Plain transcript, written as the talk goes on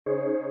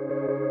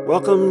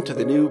Welcome to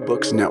the New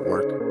Books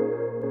Network.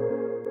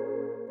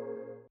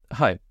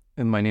 Hi,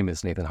 and my name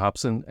is Nathan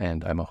Hobson,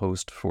 and I'm a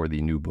host for the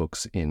New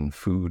Books in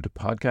Food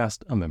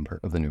podcast, a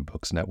member of the New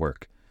Books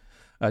Network.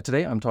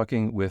 Today, I'm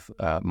talking with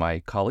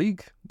my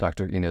colleague,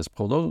 Dr. Ines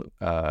Prodöhl,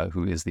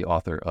 who is the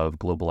author of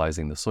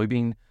Globalizing the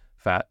Soybean,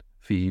 Fat,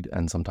 Feed,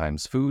 and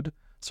Sometimes Food,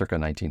 circa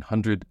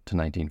 1900 to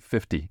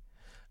 1950.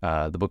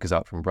 The book is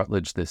out from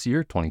Routledge this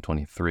year,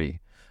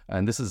 2023.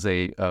 And this is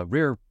a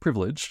rare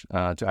privilege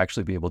to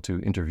actually be able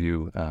to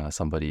interview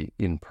somebody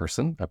in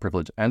person, a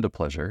privilege and a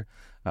pleasure.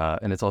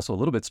 And it's also a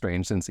little bit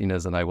strange since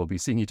Ines and I will be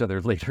seeing each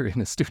other later in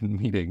a student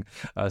meeting.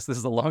 So this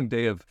is a long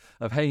day of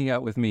hanging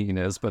out with me,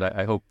 Ines, but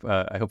I hope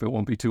it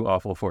won't be too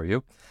awful for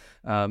you.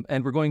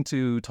 And we're going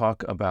to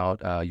talk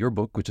about your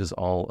book, which is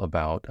all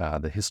about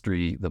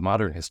the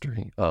modern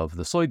history of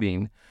the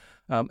soybean.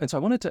 And so I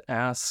wanted to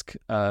ask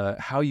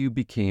how you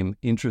became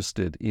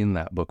interested in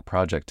that book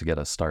project to get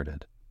us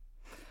started.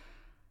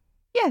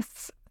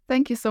 Yes,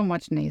 thank you so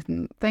much,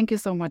 Nathan. Thank you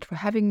so much for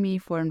having me,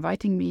 for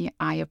inviting me.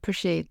 I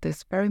appreciate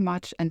this very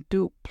much, and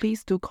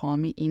please do call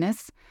me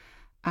Ines.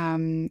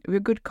 We're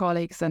good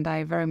colleagues, and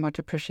I very much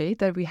appreciate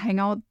that we hang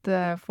out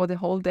for the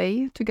whole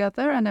day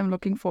together, and I'm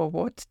looking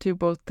forward to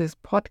both this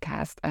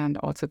podcast and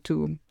also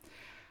to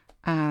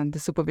the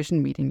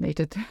supervision meeting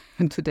later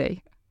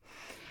today.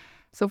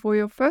 So for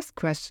your first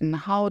question,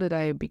 how did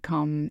I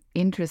become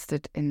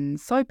interested in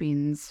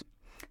soybeans?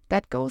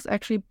 That goes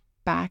actually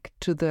back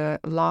to the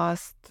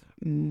last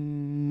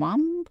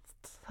month,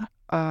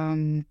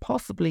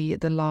 possibly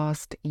the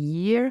last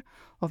year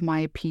of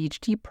my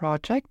PhD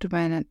project,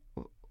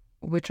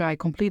 which I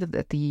completed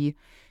at the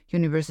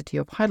University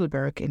of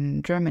Heidelberg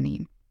in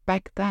Germany.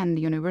 Back then,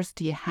 the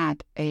university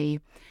had a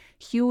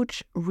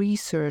huge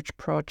research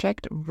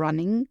project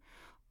running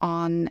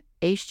on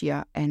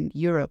Asia and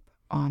Europe,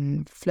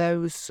 on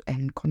flows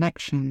and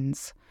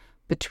connections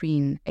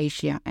between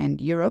Asia and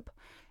Europe.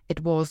 It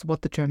was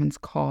what the Germans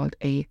called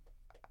a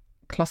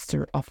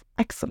cluster of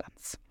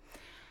excellence.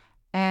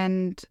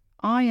 And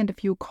I and a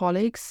few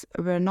colleagues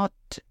were not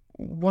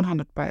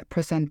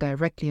 100%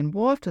 directly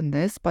involved in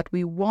this, but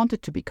we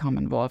wanted to become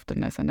involved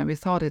in this. And we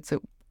thought it's a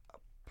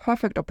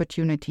perfect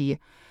opportunity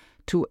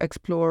to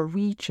explore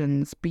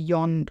regions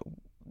beyond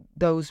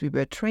those we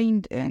were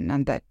trained in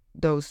and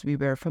those we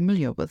were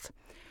familiar with.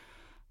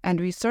 And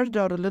we started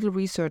out a little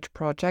research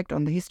project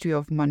on the history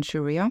of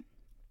Manchuria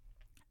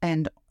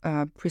and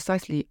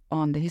precisely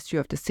on the history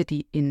of the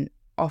city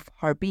of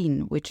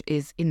Harbin, which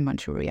is in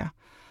Manchuria.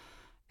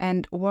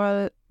 And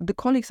while the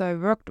colleagues I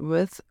worked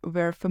with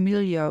were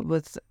familiar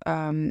with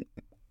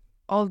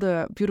all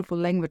the beautiful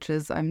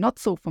languages I'm not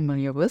so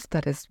familiar with,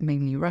 that is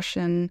mainly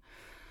Russian,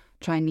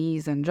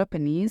 Chinese, and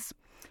Japanese,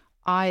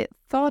 I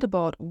thought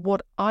about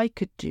what I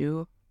could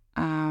do,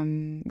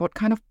 what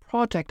kind of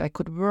project I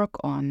could work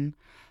on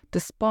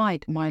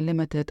despite my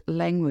limited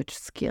language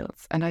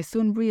skills. And I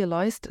soon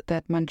realized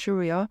that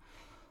Manchuria,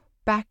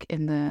 back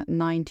in the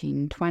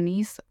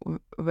 1920s,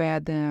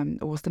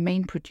 was the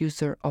main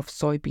producer of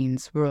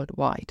soybeans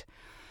worldwide.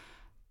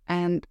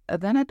 And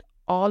then it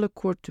all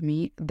occurred to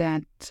me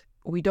that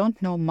we don't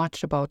know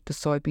much about the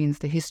soybeans,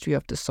 the history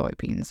of the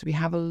soybeans. We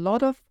have a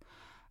lot of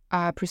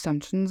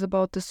presumptions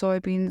about the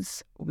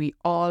soybeans. We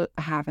all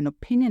have an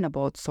opinion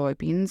about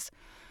soybeans.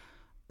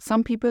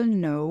 Some people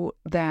know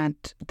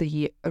that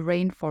the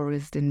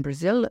rainforest in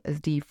Brazil is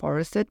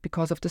deforested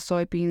because of the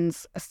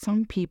soybeans.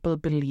 Some people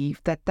believe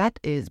that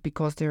is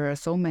because there are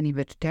so many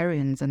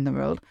vegetarians in the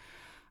world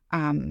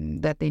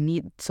that they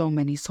need so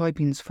many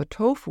soybeans for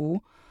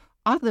tofu.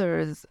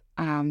 Others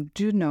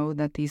do know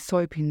that these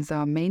soybeans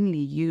are mainly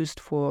used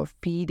for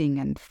feeding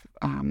and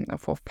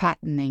for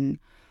fattening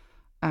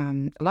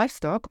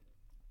livestock.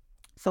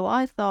 So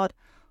I thought,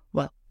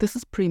 well, this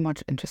is pretty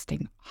much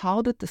interesting.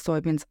 How did the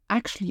soybeans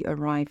actually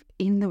arrive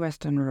in the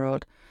Western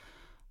world?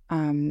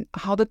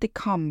 How did they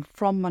come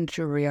from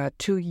Manchuria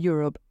to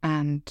Europe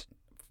and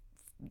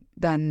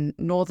then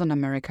Northern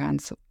America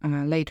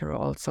and later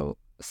also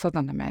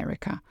Southern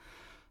America?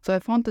 So I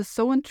found this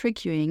so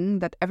intriguing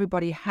that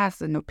everybody has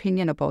an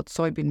opinion about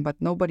soybean, but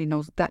nobody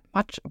knows that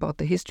much about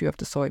the history of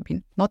the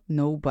soybean. Not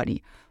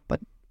nobody, but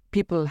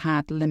people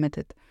had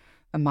limited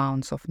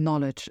amounts of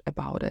knowledge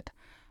about it.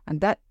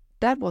 And that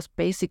was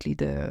basically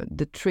the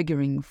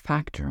triggering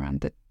factor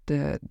and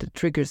the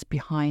triggers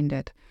behind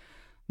it,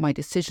 my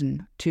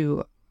decision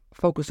to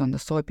focus on the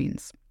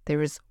soybeans.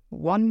 There is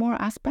one more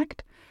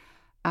aspect.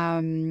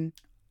 I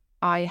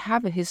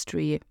have a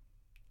history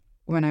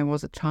when I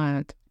was a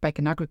child back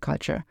in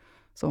agriculture.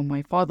 So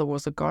my father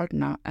was a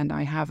gardener, and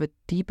I have a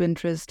deep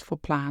interest for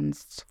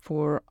plants,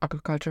 for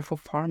agriculture, for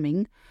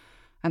farming.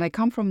 And I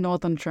come from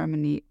northern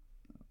Germany.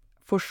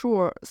 For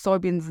sure,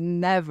 soybeans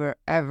never,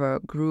 ever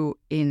grew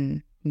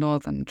in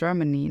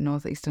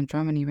northeastern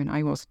Germany when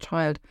I was a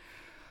child.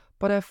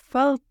 But I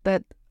felt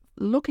that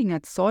looking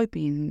at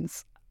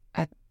soybeans,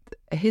 at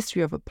a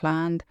history of a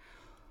plant,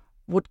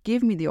 would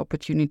give me the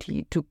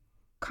opportunity to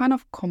kind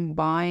of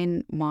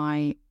combine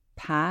my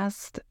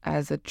past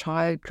as a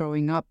child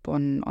growing up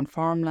on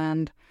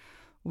farmland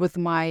with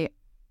my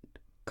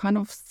kind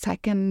of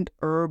second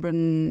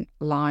urban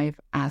life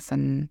as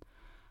an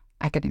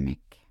academic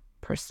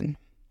person.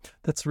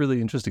 That's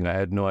really interesting. I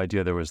had no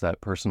idea there was that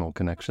personal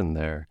connection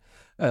there.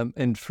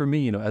 And for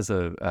me, as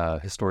a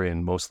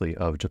historian mostly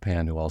of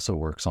Japan who also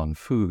works on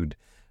food,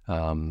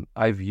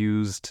 I've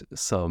used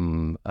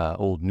some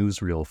old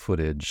newsreel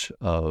footage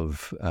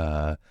of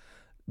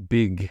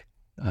big,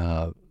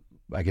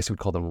 I guess we'd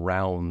call them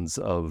rounds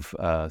of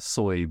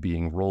soy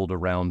being rolled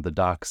around the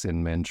docks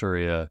in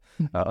Manchuria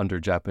under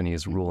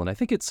Japanese rule. And I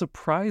think it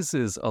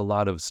surprises a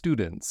lot of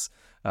students.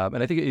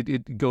 And I think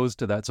it goes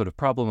to that sort of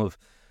problem of,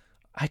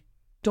 I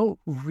don't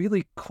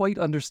really quite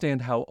understand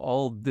how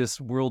all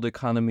this world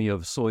economy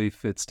of soy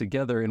fits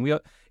together. And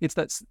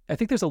I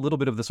think there's a little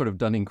bit of the sort of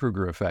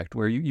Dunning-Kruger effect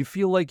where you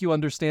feel like you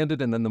understand it,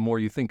 and then the more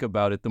you think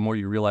about it, the more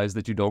you realize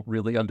that you don't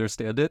really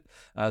understand it.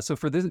 So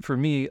for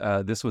me,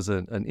 this was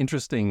an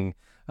interesting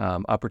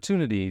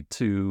opportunity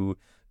to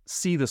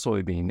see the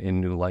soybean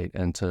in new light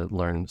and to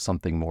learn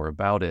something more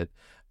about it.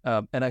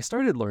 And I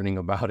started learning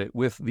about it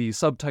with the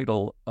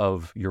subtitle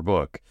of your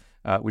book,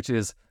 which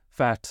is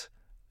Fat,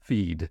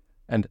 Feed,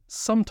 and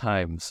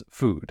Sometimes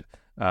Food,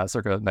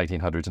 circa 1900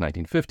 to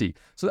 1950.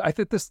 So I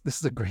think this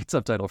is a great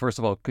subtitle. First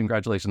of all,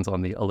 congratulations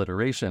on the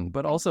alliteration,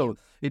 but also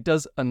it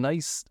does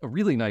a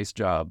really nice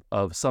job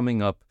of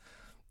summing up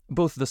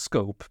both the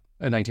scope,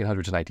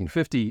 1900 to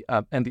 1950,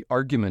 and the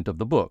argument of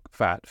the book,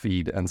 Fat,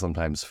 Feed, and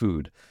Sometimes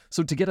Food.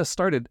 So to get us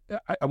started,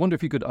 I wonder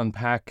if you could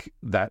unpack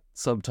that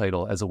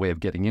subtitle as a way of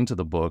getting into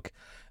the book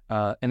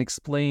and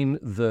explain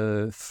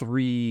the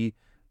three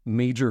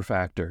major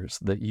factors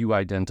that you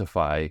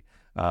identify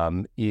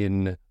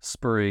in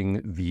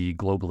spurring the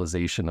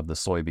globalization of the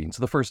soybean.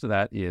 So the first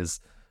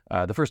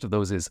of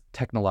those is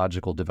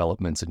technological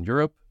developments in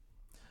Europe.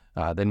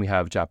 Then we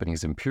have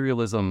Japanese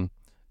imperialism,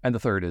 and the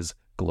third is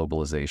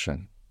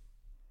globalization.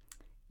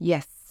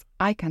 Yes,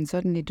 I can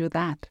certainly do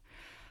that.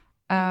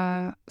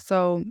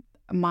 So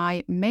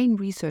my main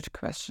research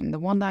question, the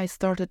one that I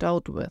started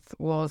out with,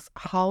 was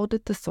how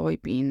did the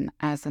soybean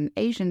as an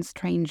Asian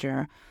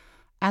stranger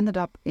ended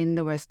up in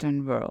the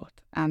Western world?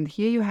 And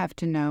here you have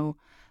to know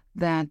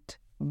that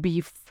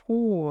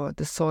before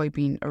the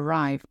soybean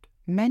arrived,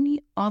 many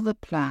other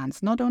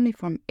plants, not only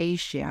from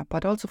Asia,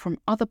 but also from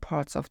other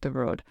parts of the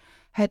world,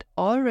 had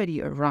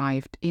already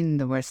arrived in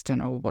the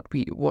Western, or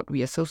what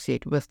we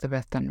associate with the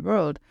Western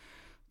world.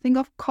 Think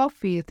of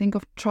coffee, think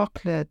of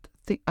chocolate,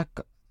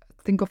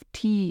 think of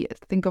tea,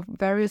 think of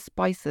various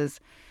spices.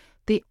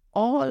 They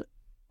all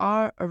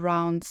are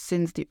around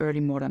since the early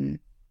modern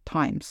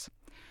times.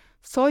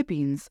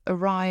 Soybeans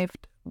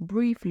arrived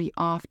briefly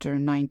after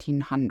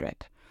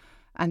 1900.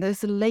 And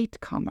there's a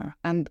latecomer.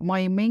 And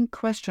my main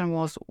question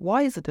was,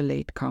 why is it a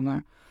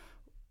latecomer?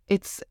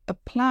 It's a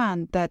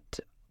plant that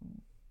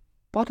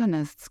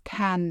botanists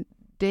can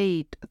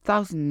date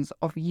thousands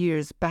of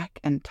years back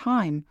in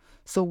time.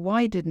 So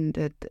why didn't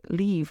it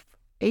leave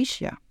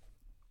Asia?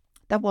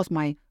 That was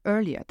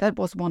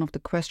one of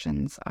the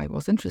questions I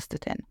was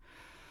interested in.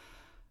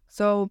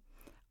 So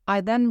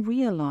I then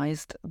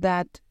realized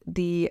that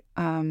the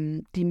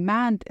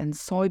demand in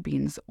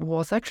soybeans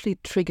was actually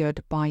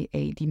triggered by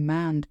a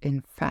demand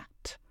in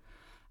fat.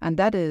 And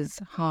that is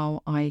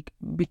how I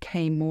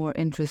became more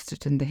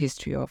interested in the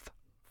history of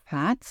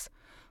fats,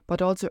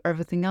 but also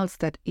everything else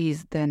that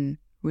is then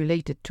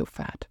related to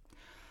fat.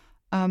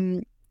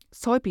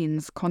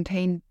 Soybeans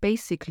contain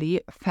basically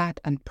fat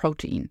and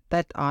protein.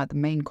 That are the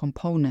main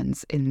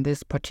components in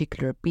this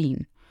particular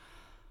bean.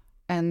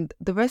 And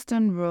the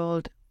Western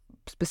world,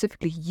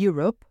 specifically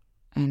Europe,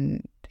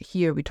 and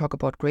here we talk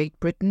about Great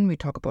Britain, we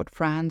talk about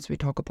France, we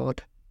talk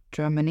about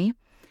Germany,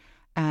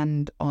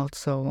 and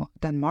also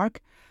Denmark,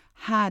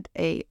 had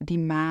a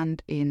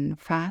demand in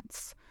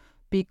fats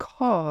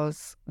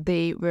because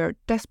they were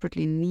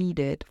desperately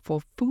needed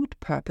for food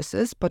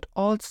purposes, but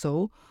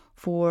also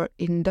for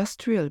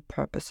industrial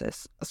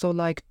purposes. So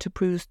like to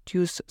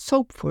produce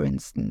soap, for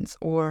instance,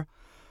 or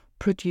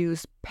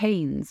produce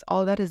paints.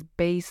 All that is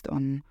based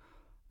on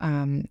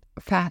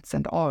fats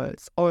and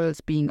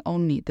oils being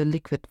only the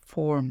liquid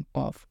form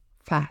of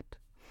fat.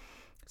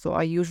 So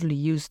I usually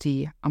use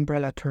the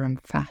umbrella term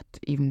fat,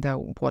 even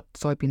though what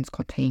soybeans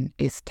contain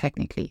is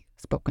technically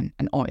spoken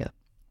an oil.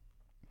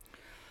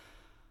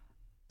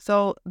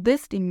 So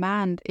this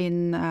demand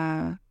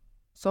in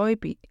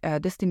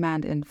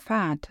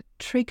fat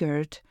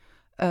triggered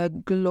a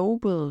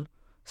global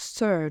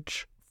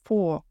search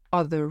for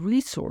other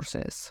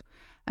resources.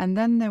 And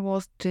then there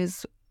was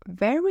this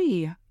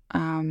very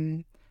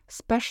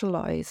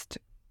specialized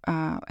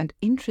and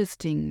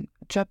interesting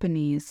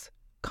Japanese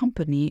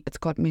company. It's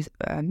called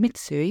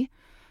Mitsui.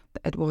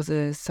 It was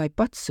a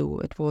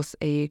Saibatsu. It was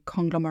a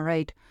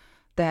conglomerate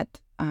that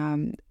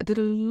did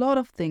a lot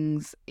of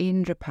things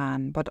in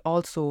Japan, but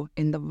also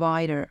in the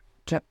wider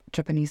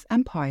Japanese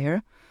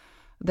empire,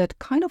 that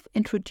kind of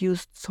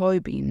introduced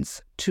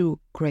soybeans to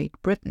Great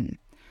Britain.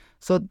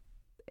 So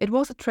it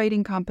was a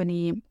trading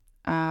company,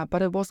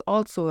 but it was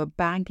also a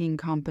banking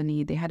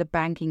company. They had a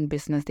banking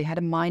business. They had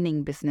a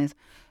mining business.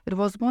 It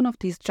was one of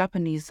these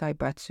Japanese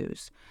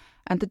Saibatsus.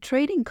 And the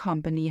trading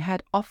company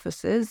had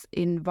offices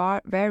in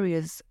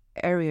various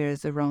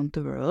areas around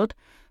the world,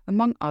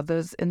 among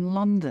others in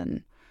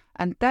London.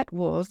 And that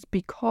was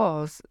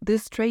because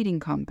this trading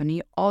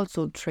company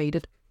also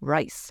traded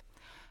rice.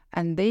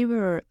 And they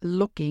were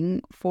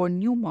looking for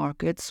new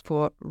markets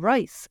for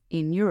rice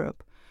in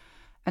Europe.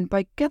 And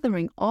by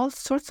gathering all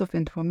sorts of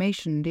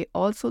information, they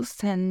also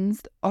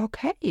sensed,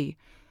 okay,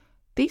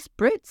 these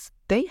Brits,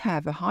 they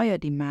have a higher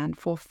demand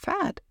for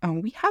fat,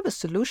 and we have a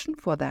solution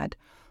for that.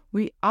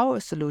 Our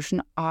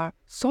solution are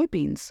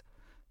soybeans.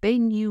 They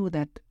knew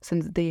that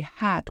since they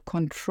had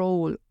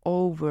control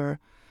over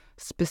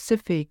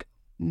specific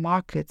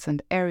markets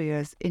and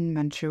areas in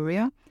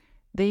Manchuria,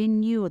 they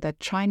knew that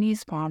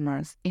Chinese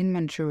farmers in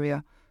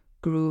Manchuria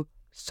grew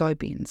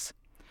soybeans.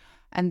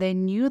 And they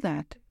knew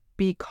that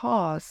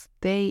because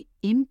they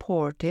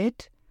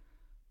traded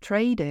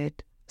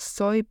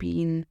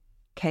soybean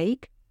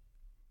cake,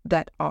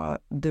 that are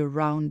the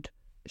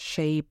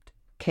round-shaped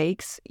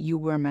cakes you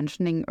were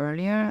mentioning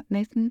earlier,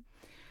 Nathan.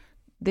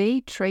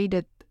 They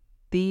traded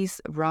these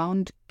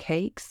round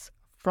cakes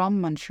from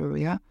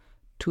Manchuria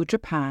to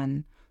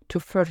Japan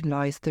to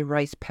fertilize the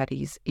rice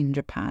paddies in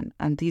Japan.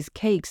 And these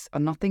cakes are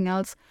nothing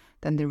else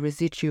than the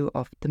residue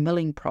of the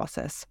milling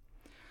process.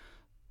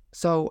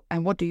 So,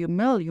 and what do you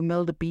mill? You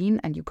mill the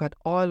bean and you got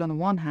oil on the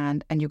one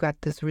hand and you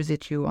got this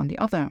residue on the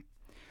other.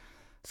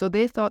 So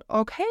they thought,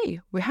 okay,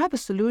 we have a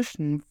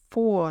solution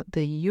for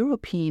the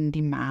European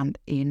demand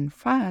in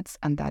fats,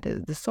 and that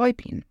is the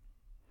soybean.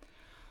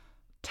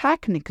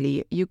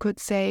 Technically, you could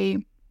say,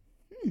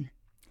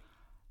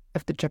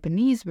 if the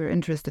Japanese were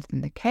interested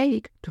in the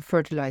cake to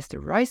fertilize the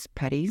rice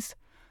paddies,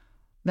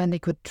 then they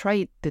could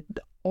trade the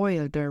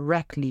oil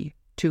directly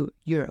to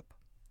Europe.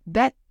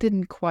 That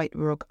didn't quite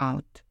work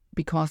out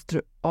because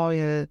the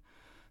oil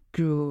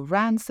grew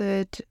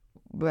rancid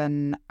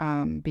when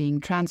being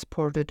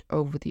transported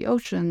over the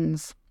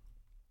oceans.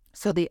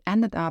 So they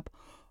ended up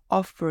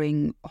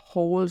offering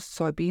whole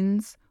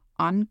soybeans,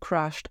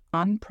 uncrushed,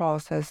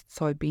 unprocessed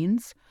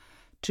soybeans,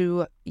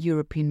 to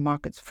European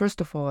markets.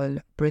 First of all,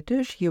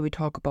 British. Here we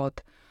talk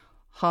about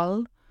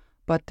Hull,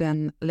 but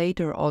then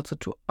later also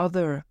to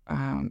other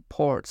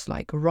ports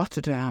like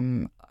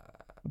Rotterdam,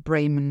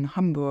 Bremen,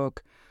 Hamburg,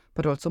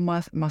 but also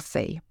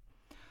Marseille.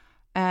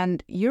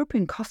 And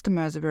European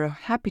customers were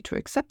happy to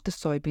accept the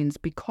soybeans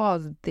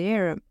because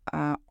their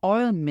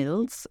oil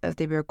mills, as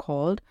they were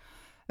called,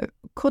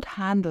 could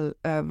handle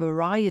a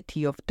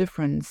variety of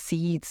different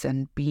seeds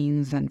and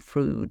beans and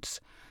fruits.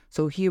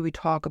 So here we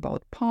talk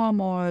about palm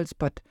oils,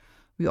 but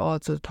we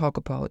also talk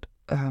about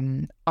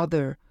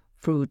other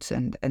fruits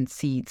and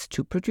seeds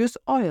to produce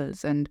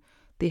oils. And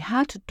they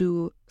had to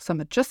do some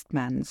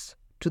adjustments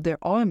to their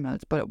oil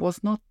mills, but it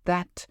was not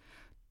that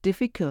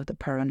difficult,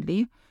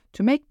 apparently,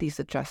 to make these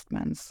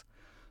adjustments.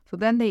 So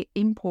then they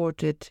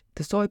imported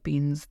the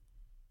soybeans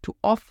to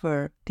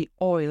offer the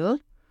oil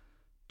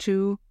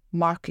to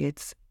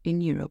markets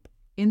in Europe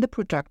in the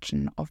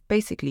production of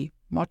basically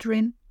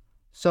margarine,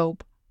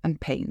 soap,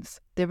 and paints.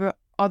 There were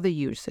other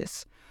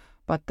uses,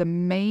 but the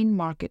main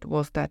market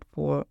was that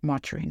for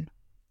margarine.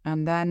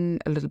 And then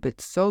a little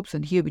bit soaps,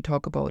 and here we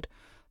talk about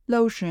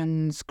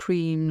lotions,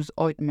 creams,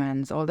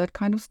 ointments, all that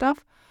kind of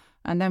stuff.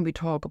 And then we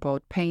talk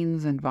about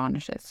paints and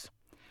varnishes.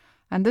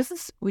 And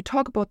we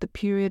talk about the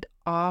period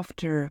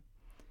after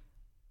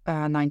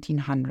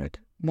 1900,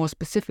 more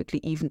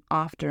specifically even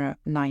after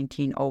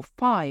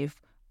 1905,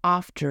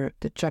 after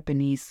the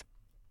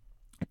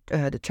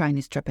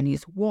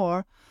Chinese-Japanese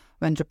War,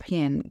 when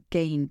Japan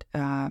gained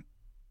a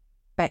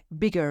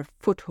bigger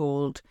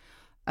foothold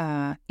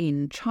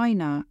in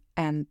China,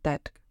 and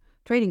that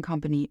trading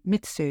company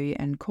Mitsui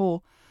and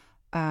Co.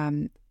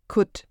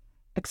 Could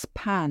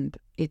expand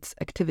its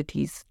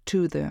activities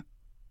to the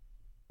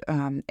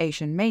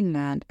Asian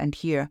mainland, and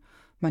here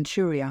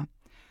Manchuria.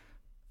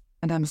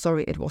 And I'm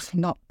sorry, it was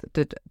not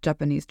the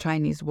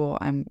Japanese-Chinese War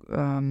I'm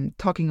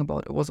talking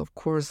about. It was, of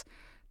course,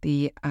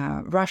 the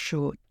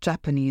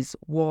Russo-Japanese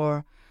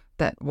War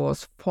that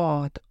was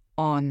fought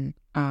on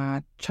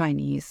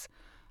Chinese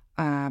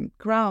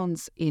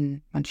grounds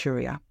in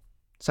Manchuria.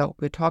 So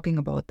we're talking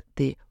about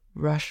the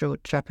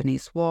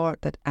Russo-Japanese War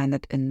that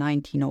ended in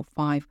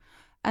 1905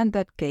 and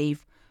that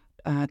gave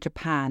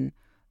Japan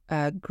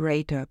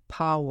greater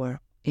power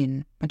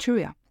in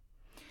Manchuria.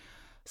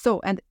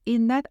 So, and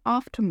in that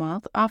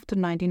aftermath, after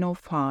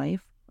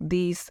 1905,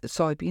 these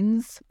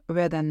soybeans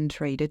were then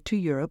traded to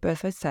Europe,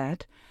 as I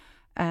said,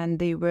 and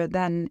they were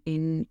then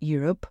in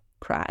Europe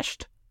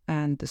crushed,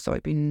 and the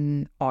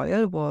soybean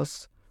oil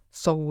was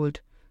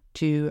sold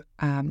to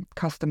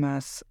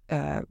customers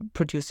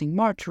producing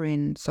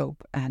margarine,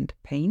 soap, and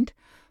paint,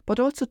 but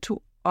also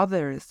to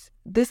others.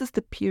 This is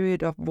the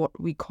period of what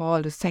we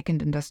call the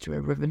Second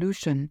Industrial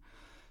Revolution.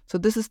 So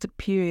this is the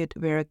period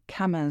where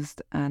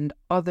chemists and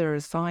other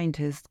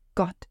scientists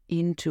got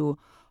into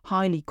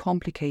highly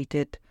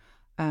complicated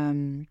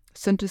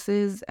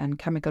synthesis and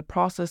chemical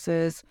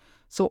processes.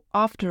 So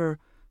after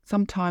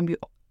some time,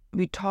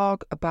 we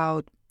talk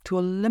about, to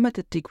a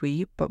limited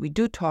degree, but we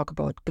do talk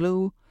about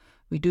glue,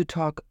 we do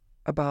talk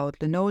about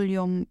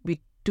linoleum, we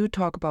do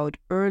talk about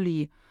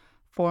early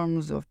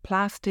forms of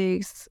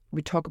plastics.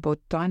 We talk about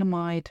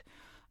dynamite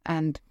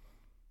and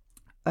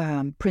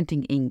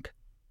printing ink,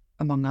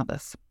 among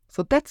others.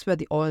 So that's where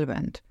the oil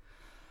went.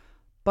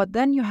 But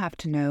then you have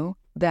to know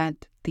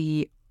that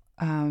the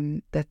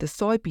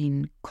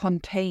soybean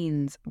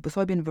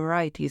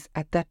varieties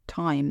at that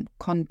time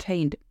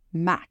contained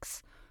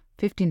max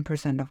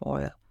 15% of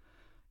oil.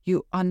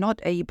 You were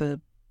not able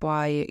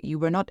by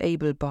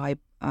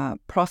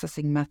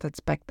processing methods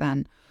back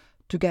then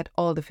to get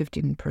all the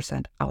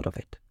 15% out of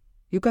it.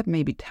 You got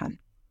maybe 10.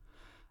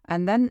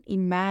 And then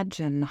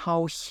imagine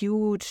how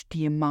huge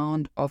the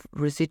amount of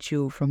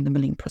residue from the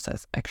milling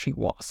process actually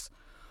was.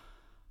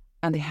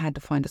 And they had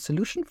to find a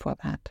solution for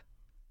that.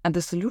 And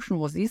the solution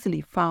was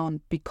easily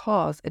found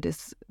because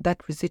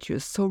that residue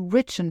is so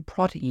rich in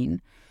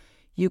protein,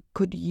 you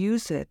could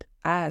use it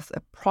as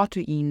a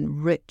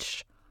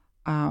protein-rich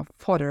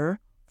fodder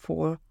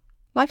for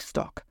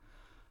livestock.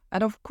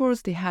 And of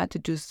course, they had to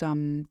do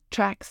some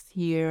checks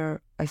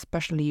here,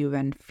 especially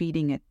when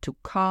feeding it to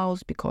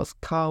cows, because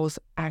cows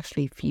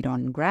actually feed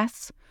on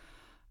grass.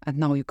 And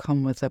now you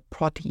come with a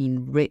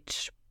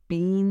protein-rich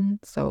bean.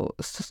 So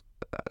a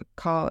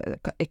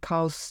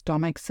cow's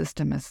digestive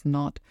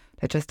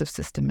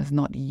system is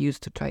not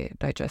used to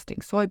digesting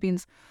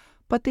soybeans.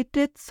 But they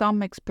did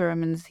some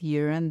experiments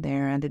here and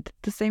there, and they did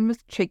the same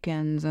with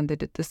chickens, and they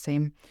did the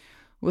same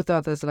with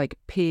others like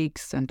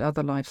pigs and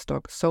other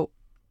livestock. So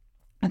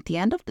at the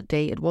end of the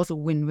day, it was a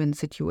win-win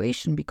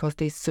situation because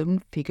they soon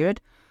figured,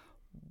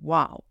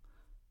 wow,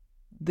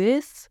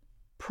 this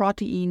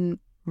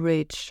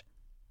protein-rich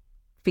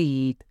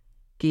feed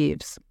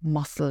gives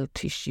muscle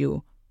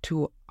tissue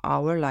to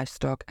our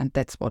livestock, and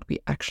that's what we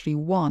actually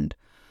want.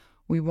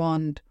 We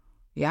want,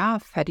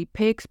 fatty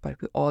pigs,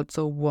 but we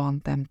also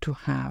want them to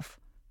have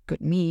good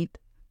meat,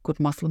 good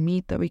muscle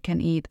meat that we can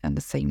eat, and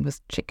the same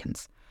with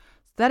chickens.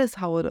 That is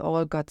how it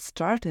all got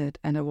started,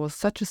 and it was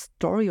such a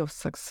story of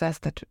success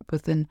that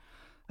within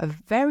a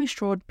very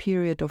short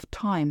period of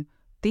time,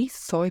 these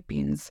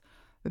soybeans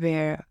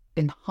were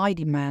in high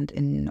demand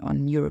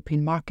on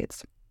European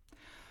markets.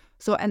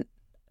 So, and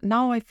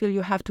now I feel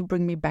you have to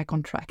bring me back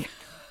on track.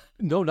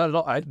 No, not at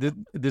all.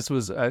 This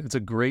was it's a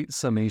great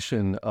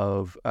summation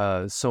of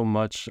so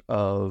much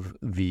of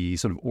the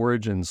sort of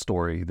origin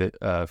story that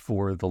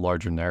for the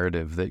larger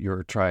narrative that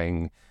you're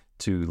trying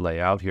to lay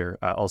out here.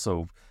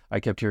 Also, I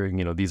kept hearing,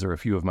 these are a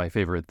few of my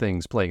favorite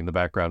things playing in the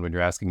background when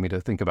you're asking me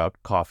to think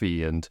about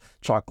coffee and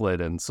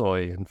chocolate and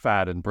soy and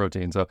fat and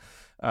protein. So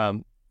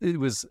it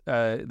was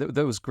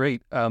that was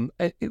great.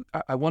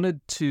 I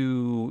wanted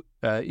to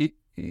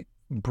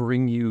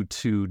bring you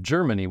to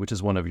Germany, which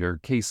is one of your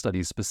case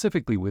studies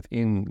specifically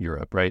within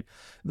Europe, right?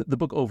 The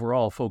book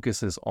overall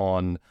focuses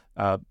on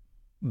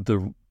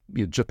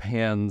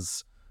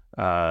Japan's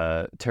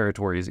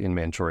territories in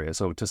Manchuria.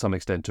 So to some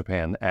extent,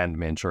 Japan and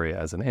Manchuria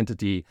as an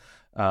entity.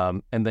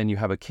 And then you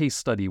have a case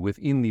study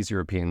within these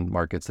European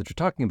markets that you're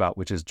talking about,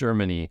 which is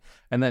Germany.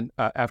 And then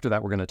after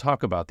that, we're going to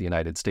talk about the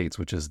United States,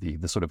 which is the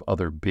sort of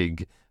other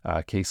big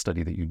case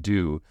study that you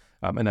do.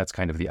 And that's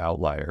kind of the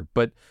outlier.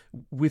 But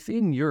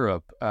within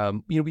Europe,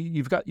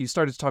 you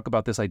started to talk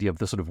about this idea of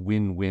the sort of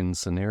win-win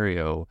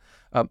scenario.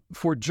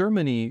 For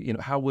Germany,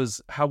 how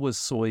was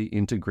soy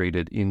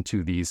integrated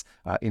into these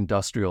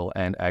industrial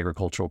and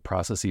agricultural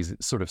processes,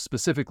 sort of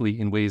specifically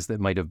in ways that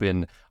might have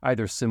been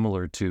either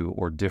similar to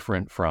or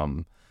different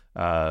from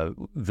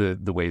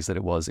the ways that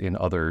it was in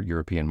other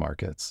European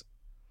markets?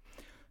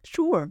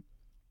 Sure.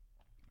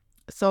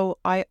 So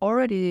I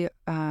already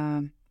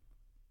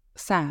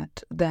said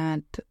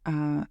that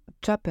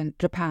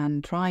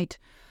Japan tried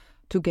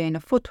to gain a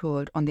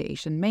foothold on the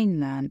Asian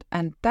mainland,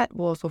 and that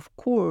was, of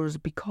course,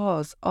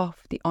 because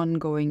of the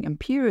ongoing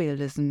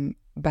imperialism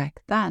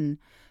back then,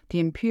 the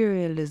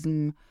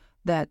imperialism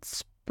that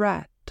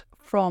spread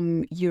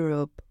from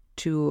Europe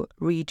to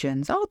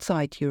regions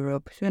outside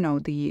Europe.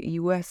 The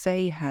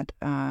USA had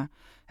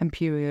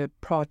imperial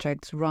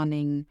projects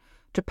running,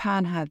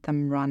 Japan had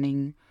them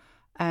running,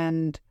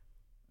 and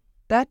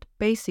that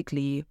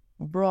basically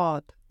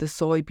brought the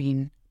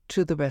soybean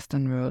to the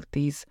Western world.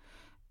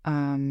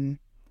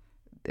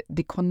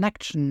 The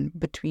connection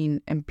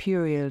between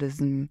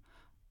imperialism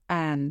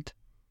and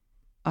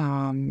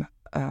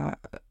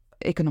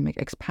economic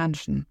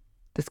expansion,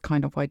 this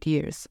kind of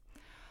ideas.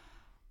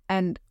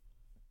 And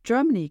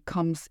Germany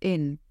comes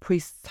in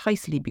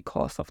precisely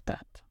because of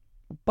that,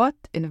 but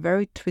in a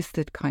very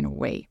twisted kind of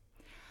way.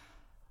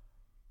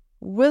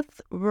 With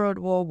World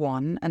War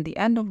I and the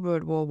end of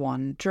World War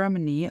I,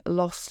 Germany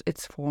lost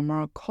its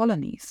former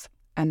colonies,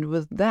 and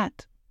with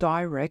that,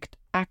 direct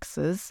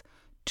access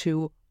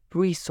to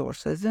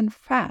resources and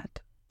fat.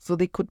 So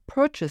they could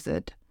purchase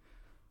it,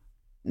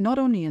 not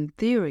only in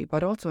theory,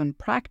 but also in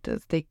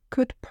practice. They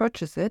could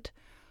purchase it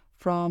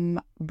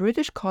from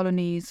British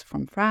colonies,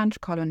 from French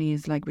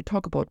colonies, like we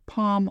talk about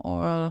palm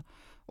oil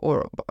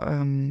or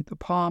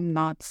palm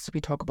nuts,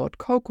 we talk about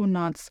cocoa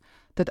nuts,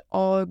 that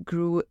all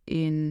grew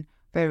in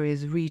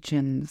various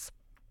regions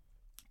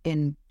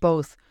in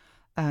both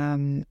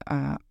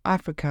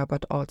Africa,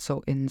 but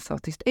also in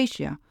Southeast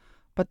Asia,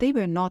 but they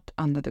were not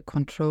under the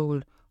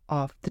control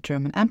of the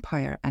German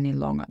Empire any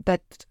longer.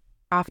 That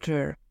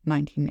after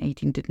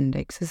 1918 didn't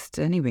exist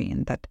anyway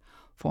in that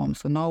form.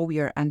 So now we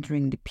are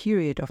entering the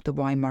period of the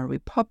Weimar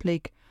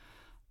Republic,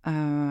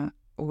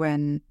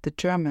 when the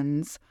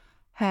Germans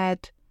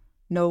had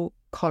no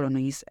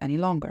colonies any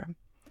longer.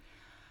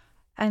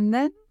 And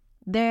then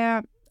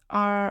there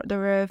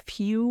were a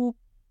few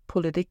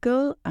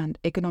political and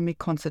economic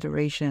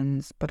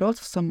considerations, but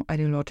also some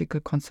ideological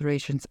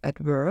considerations at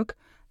work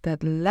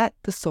that let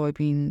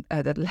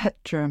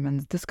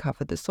Germans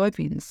discover the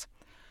soybeans.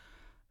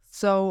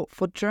 So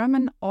for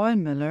German oil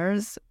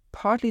millers,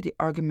 partly the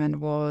argument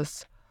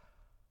was,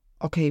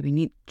 okay, we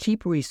need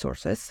cheap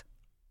resources.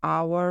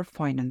 Our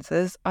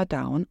finances are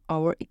down.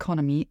 Our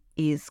economy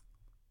is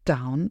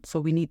down.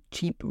 So we need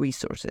cheap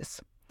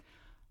resources.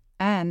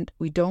 And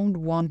we don't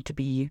want to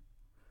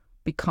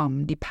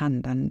become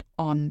dependent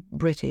on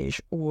British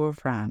or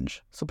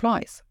French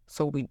supplies.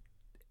 So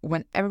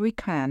whenever we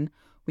can,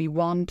 we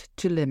want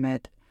to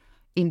limit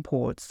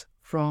imports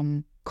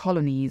from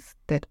colonies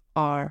that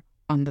are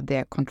under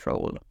their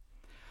control.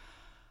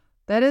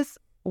 That is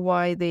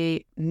why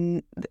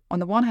on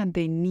the one hand,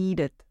 they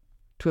needed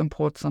to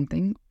import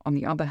something. On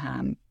the other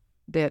hand,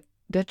 their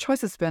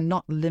choices were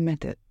not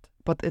limited,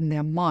 but in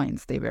their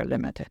minds they were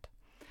limited.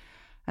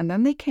 And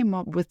then they came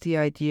up with the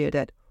idea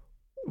that,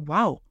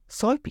 wow,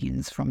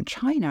 soybeans from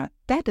China,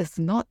 that is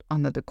not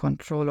under the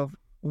control of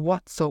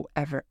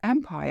whatsoever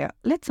empire.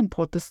 Let's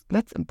import the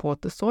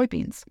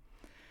soybeans.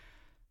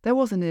 There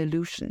was an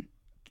illusion.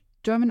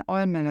 German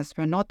oil millers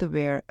were not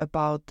aware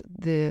about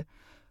the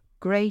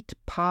great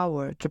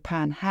power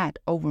Japan had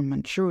over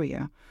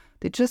Manchuria.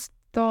 They just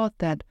thought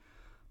that,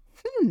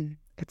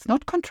 it's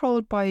not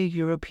controlled by a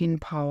European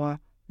power.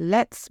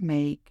 Let's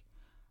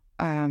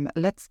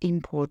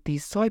import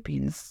these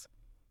soybeans.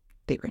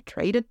 They were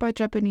traded by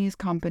Japanese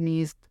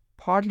companies,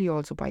 partly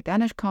also by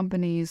Danish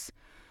companies.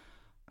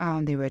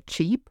 They were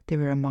cheap. They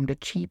were among the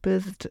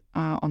cheapest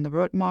on the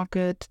world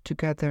market,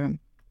 together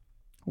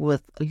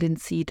with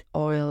linseed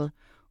oil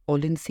or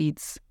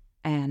linseeds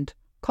and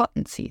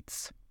cotton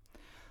seeds.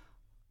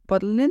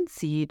 But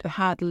linseed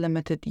had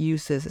limited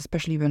uses,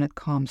 especially when it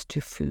comes to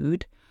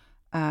food.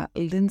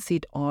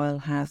 Linseed oil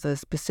has a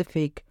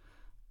specific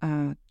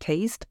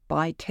taste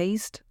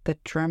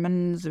that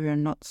Germans were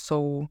not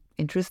so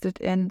interested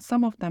in.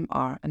 Some of them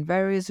are, and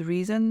various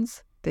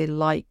reasons they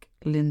like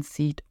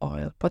linseed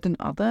oil, but in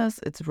others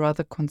it's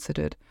rather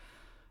considered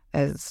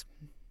as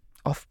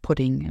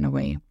off-putting in a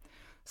way.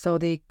 So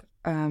they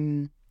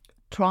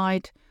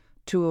tried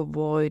to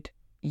avoid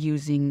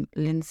using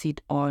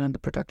linseed oil in the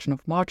production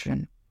of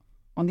margarine.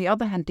 On the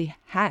other hand, they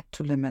had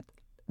to limit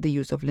the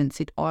use of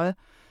linseed oil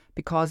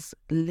because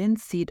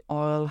linseed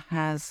oil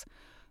has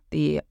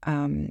the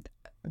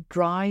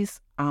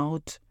dries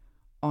out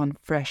on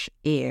fresh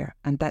air,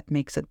 and that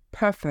makes it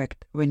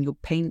perfect when you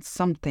paint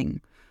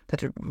something,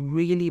 that it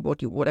really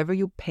whatever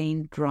you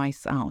paint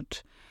dries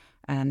out,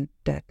 and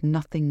that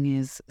nothing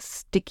is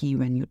sticky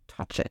when you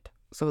touch it.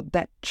 So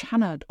that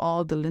channeled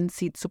all the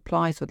linseed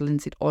supplies or the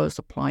linseed oil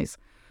supplies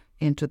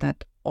into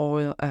that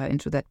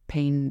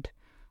paint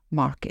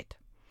market.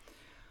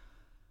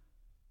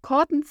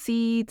 Cotton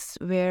seeds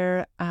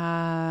were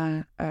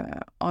on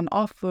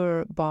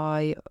offer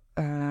by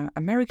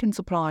American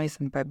supplies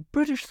and by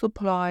British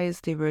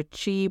supplies. They were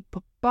cheap,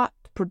 but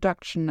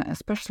production,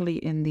 especially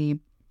in the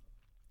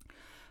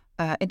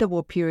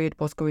interwar period,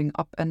 was going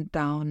up and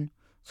down.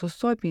 So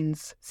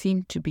soybeans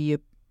seemed to be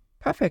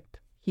perfect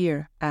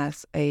here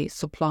as a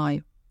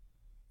supply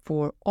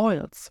for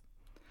oils.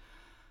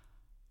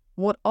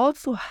 What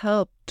also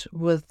helped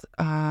with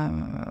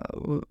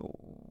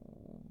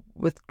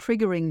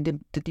triggering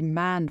the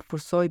demand for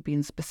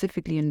soybeans,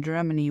 specifically in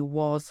Germany,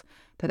 was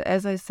that,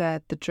 as I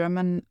said, the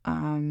German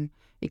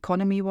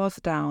economy was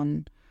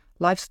down,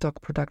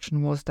 livestock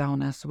production was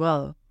down as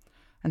well.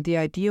 And the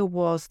idea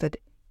was that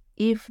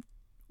if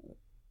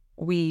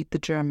we, the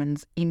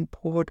Germans,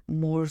 import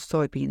more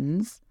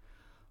soybeans,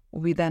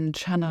 we then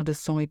channel the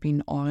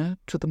soybean oil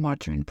to the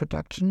margarine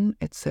production.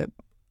 It's a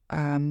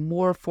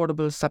more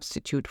affordable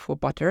substitute for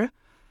butter.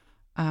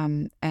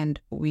 And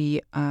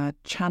we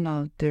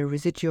channel the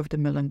residue of the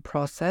milling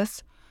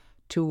process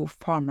to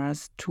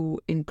farmers to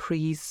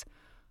increase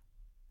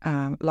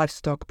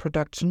livestock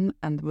production.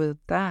 And with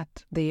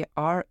that, they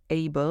are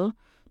able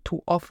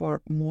to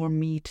offer more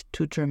meat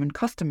to German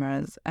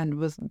customers. And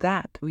with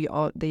that,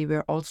 they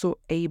were also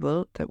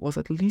able, that was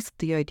at least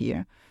the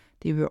idea,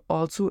 they were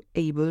also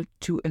able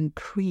to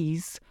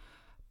increase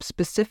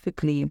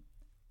specifically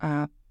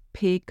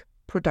pig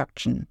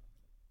production.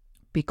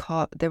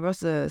 Because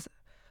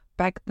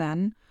back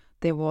then,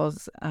 there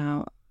was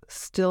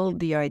still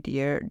the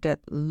idea that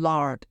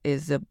lard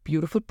is a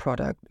beautiful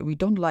product. We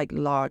don't like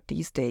lard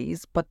these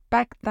days, but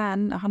back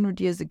then, 100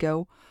 years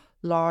ago,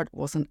 lard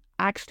was an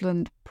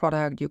excellent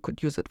product. You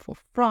could use it for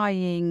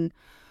frying,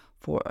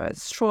 for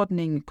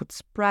shortening, you could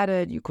spread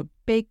it, you could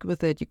bake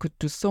with it, you could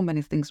do so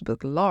many things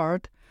with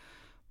lard.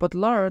 But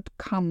lard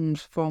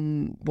comes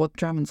from what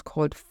Germans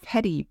called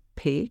fatty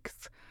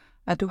pigs,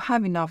 And to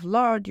have enough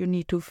lard, you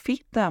need to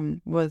feed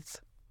them with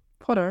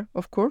fodder,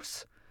 of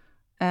course,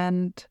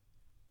 and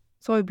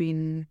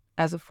soybean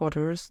as a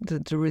fodder,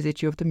 the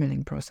residue of the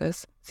milling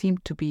process,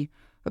 seemed to be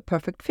a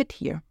perfect fit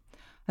here.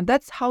 And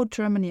that's how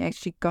Germany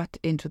actually got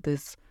into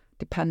this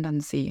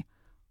dependency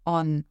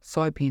on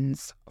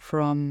soybeans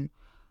from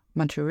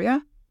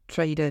Manchuria,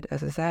 traded,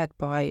 as I said,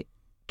 by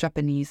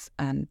Japanese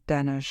and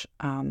Danish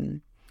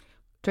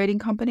trading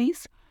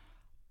companies.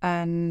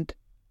 And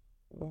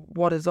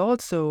what is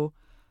also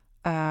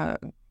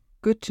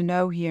good to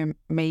know here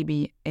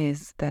maybe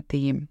is that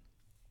the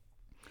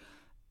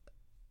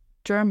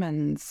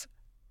Germans,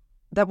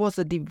 there was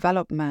a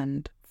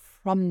development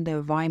from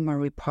the Weimar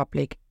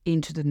Republic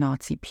into the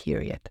Nazi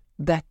period,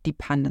 that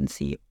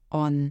dependency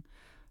on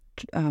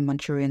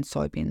Manchurian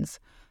soybeans.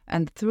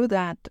 And through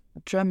that,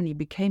 Germany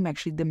became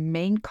actually the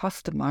main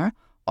customer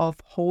of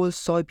whole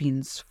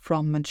soybeans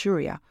from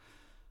Manchuria.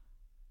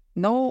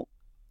 No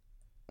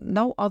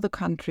other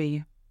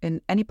country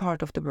in any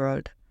part of the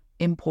world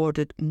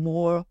imported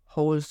more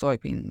whole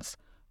soybeans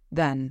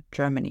than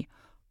Germany.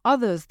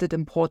 Others did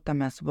import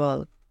them as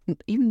well.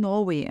 Even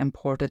Norway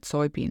imported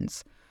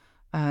soybeans.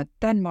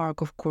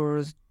 Denmark, of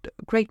course,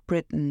 Great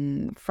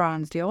Britain,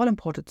 France, they all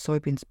imported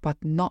soybeans, but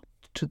not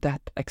to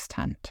that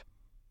extent.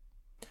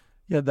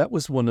 Yeah, that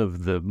was one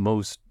of the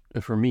most,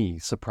 for me,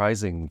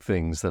 surprising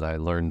things that I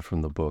learned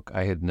from the book.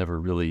 I had never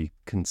really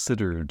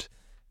considered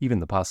even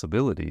the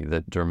possibility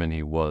that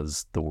Germany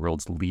was the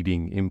world's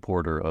leading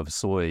importer of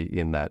soy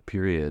in that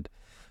period.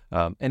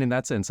 And in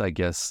that sense, I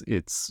guess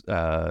it's,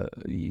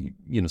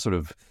 sort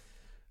of,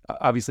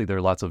 obviously there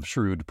are lots of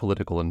shrewd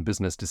political and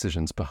business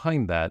decisions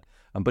behind that,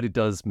 but it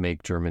does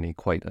make Germany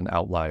quite an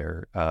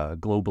outlier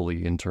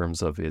globally in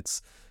terms of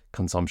its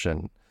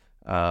consumption.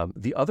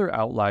 The other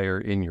outlier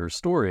in your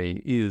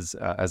story is,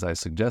 as I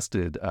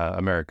suggested,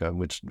 America,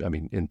 which, I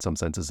mean, in some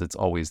senses, it's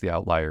always the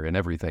outlier in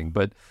everything.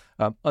 But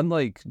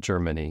unlike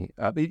Germany,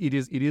 it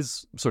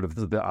is sort of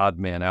the odd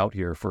man out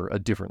here for a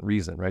different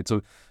reason, right?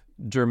 So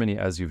Germany,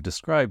 as you've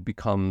described,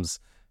 becomes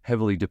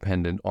heavily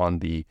dependent on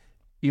the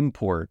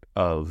import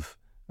of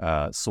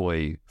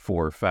soy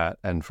for fat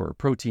and for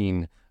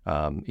protein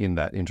in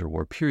that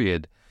interwar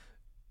period.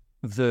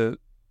 The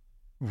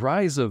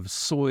rise of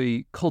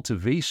soy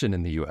cultivation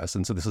in the U.S.,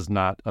 and so this is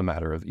not a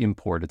matter of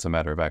import, it's a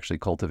matter of actually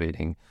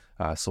cultivating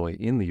soy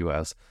in the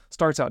U.S.,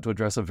 starts out to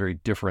address a very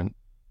different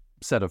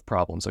set of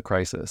problems, a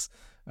crisis.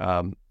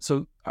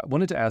 So I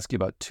wanted to ask you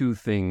about two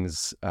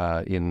things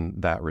in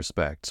that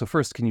respect. So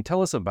first, can you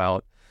tell us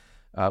about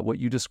what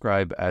you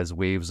describe as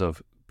waves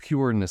of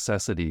pure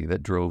necessity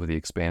that drove the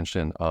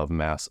expansion of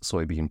mass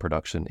soybean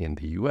production in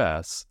the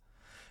U.S.?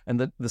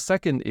 And the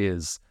second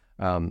is,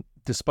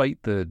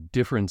 despite the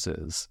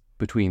differences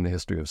between the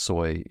history of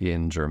soy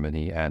in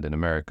Germany and in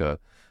America,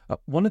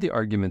 one of the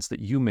arguments that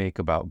you make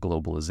about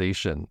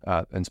globalization,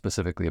 and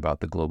specifically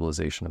about the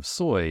globalization of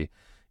soy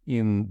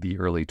in the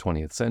early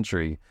 20th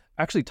century,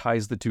 actually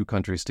ties the two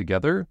countries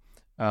together.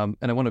 And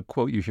I want to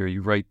quote you here.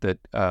 You write that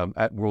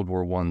at World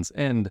War I's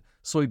end,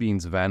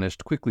 soybeans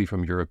vanished quickly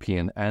from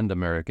European and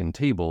American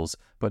tables,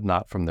 but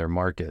not from their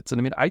markets.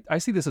 And I mean, I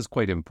see this as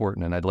quite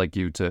important, and I'd like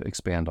you to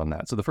expand on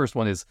that. So the first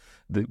one is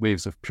the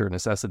waves of pure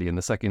necessity, and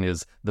the second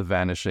is the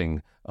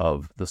vanishing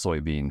of the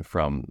soybean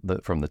from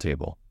the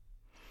table.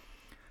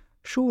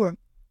 Sure.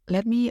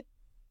 Let me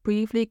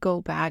briefly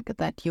go back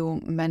that you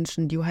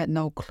mentioned you had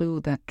no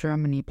clue that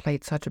Germany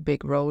played such a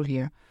big role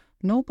here.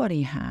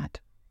 Nobody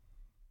had.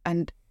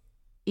 And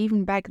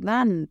even back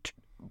then,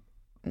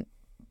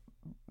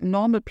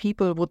 normal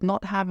people would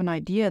not have an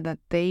idea that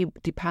they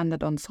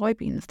depended on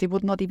soybeans. They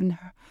would not even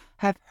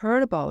have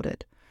heard about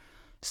it.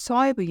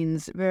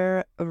 Soybeans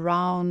were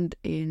around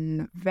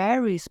in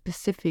very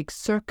specific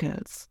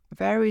circles,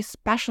 very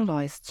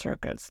specialized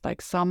circles,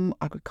 like some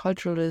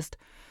agriculturalists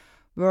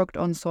worked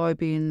on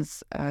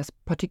soybeans,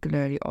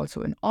 particularly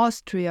also in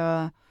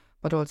Austria,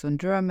 but also in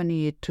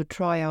Germany, to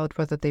try out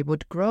whether they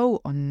would grow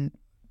on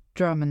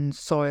German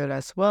soil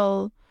as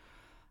well.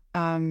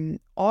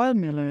 Oil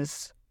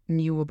millers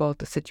knew about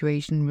the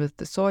situation with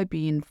the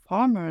soybean.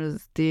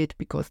 Farmers did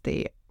because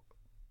they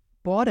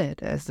bought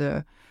it as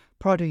a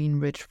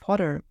protein-rich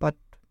fodder, but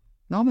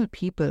normal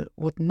people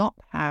would not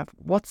have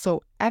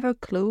whatsoever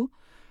clue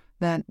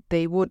that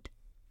they would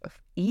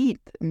eat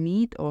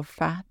meat or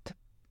fat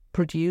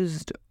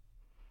produced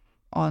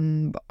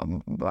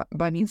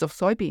by means of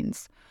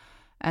soybeans.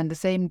 And the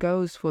same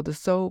goes for the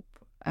soap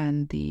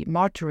and the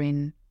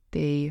margarine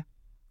they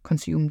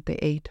consumed, they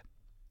ate.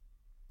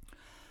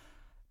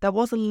 That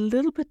was a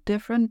little bit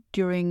different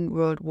during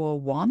World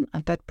War I,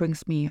 and that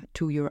brings me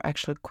to your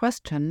actual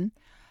question.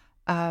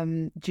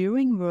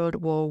 During World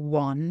War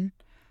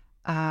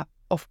I,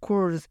 of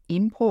course,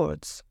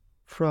 imports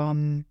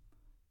from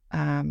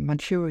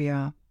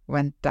Manchuria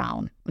went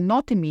down.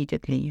 Not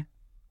immediately,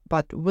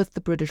 but with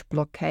the British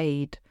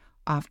blockade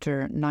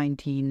after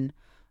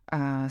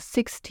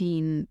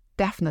 1916,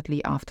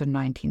 definitely after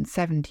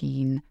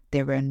 1917,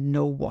 there were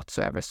no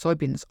whatsoever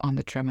soybeans on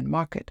the German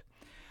market.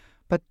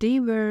 But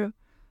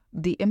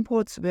the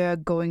imports were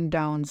going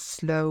down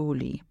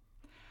slowly.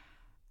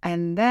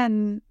 And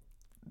then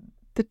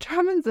the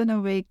Germans, in a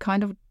way,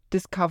 kind of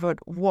discovered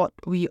what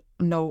we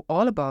know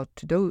all about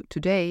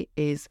today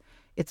is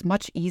it's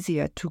much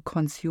easier to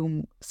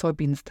consume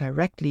soybeans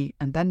directly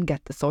and then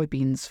get the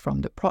soybeans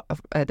from the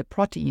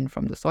protein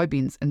from the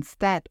soybeans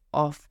instead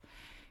of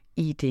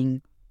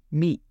eating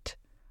meat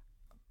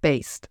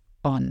based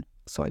on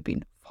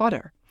soybean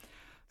fodder.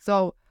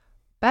 So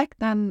back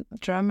then,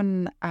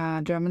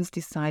 Germans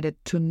decided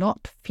to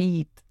not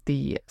feed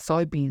the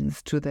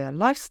soybeans to their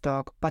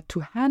livestock, but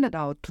to hand it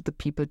out to the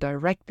people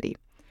directly.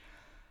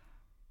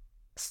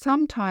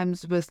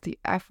 Sometimes with the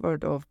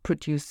effort of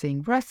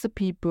producing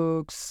recipe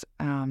books,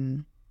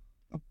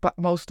 but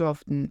most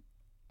often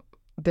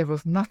there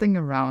was nothing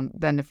around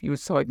than a few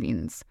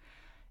soybeans.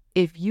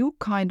 If you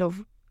kind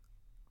of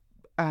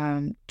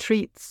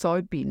treat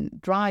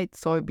dried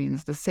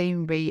soybeans the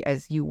same way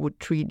as you would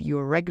treat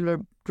your regular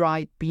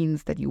dried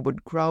beans that you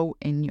would grow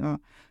in your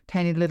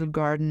tiny little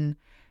garden,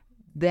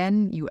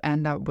 then you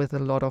end up with a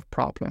lot of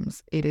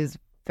problems. It is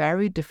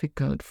very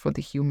difficult for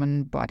the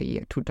human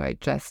body to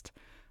digest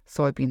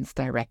soybeans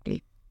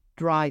directly.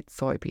 Dried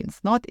soybeans,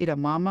 not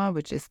edamame,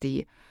 which is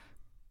the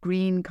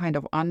green kind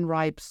of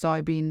unripe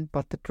soybean,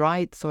 but the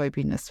dried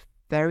soybean is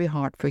very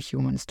hard for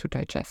humans to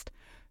digest.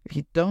 If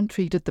you don't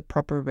treat it the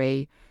proper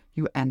way,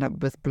 you end up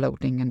with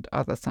bloating and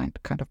other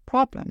kind of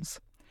problems.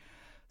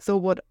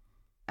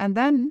 And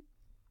then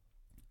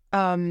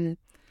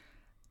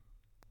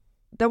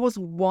there was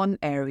one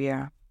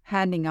area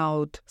handing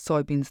out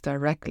soybeans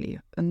directly.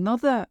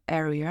 Another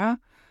area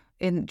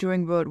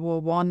during World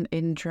War I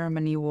in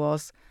Germany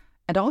was,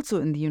 and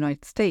also in the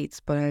United States,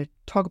 but I'll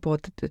talk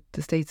about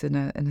the States in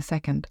a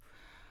second,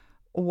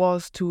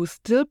 was to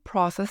still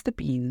process the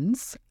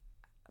beans,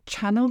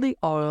 channel the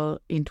oil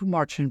into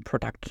margarine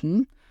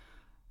production,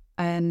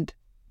 and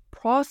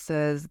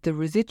process the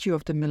residue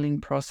of the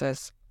milling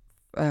process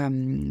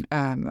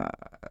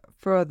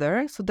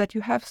further so that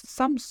you have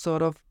some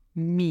sort of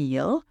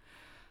meal,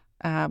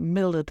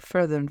 mill it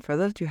further and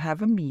further that you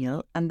have a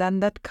meal, and then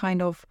that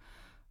kind of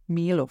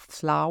meal of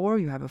flour,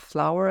 you have a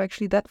flour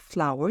actually, that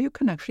flour you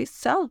can actually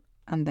sell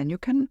and then you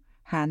can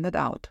hand it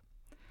out.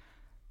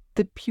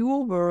 The pure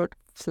word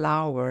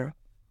flour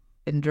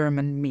in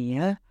German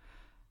meal,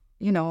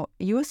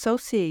 you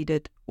associate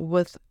it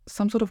with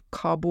some sort of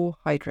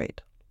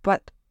carbohydrate,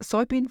 but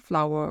soybean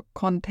flour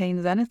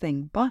contains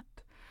anything but.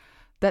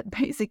 That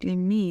basically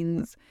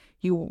means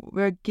you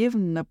were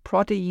given a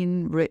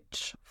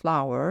protein-rich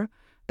flour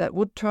that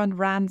would turn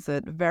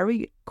rancid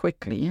very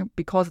quickly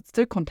because it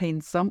still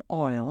contains some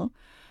oil,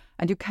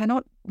 and you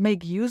cannot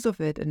make use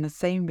of it in the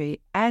same way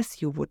as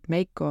you would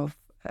make of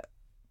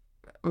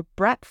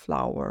bread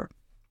flour.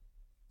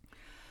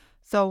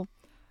 So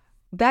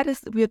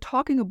we're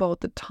talking about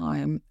the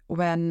time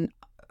when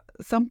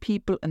some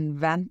people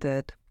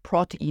invented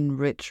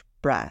protein-rich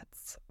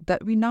breads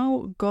that we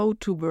now go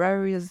to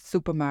various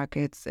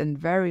supermarkets in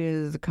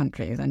various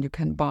countries and you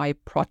can buy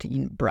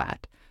protein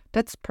bread.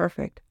 That's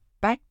perfect.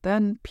 Back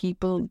then,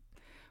 people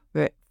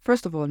were,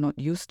 first of all, not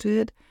used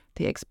to it.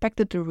 They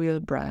expected the real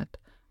bread,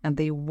 and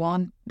they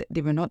were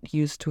not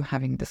used to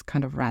having this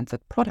kind of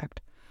rancid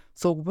product.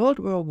 So World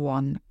War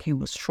I came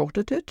with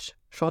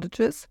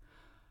shortages.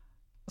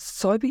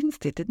 Soybeans,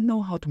 they didn't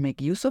know how to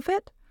make use of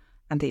it,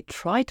 and they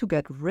tried to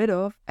get rid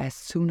of as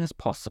soon as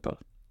possible.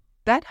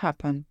 That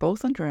happened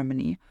both in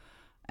Germany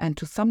and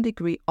to some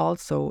degree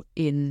also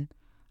in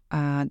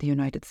the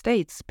United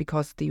States,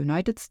 because the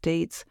United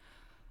States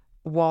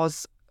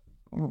was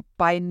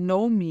by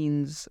no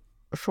means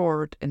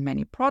short in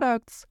many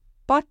products,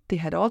 but they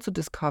had also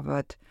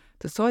discovered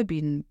the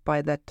soybean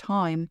by that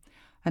time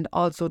and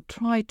also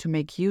tried to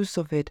make use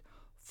of it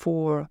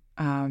for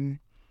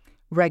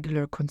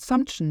regular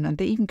consumption. And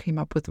they even came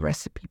up with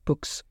recipe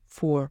books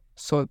for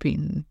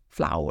soybean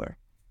flour.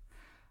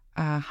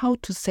 How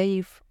to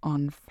save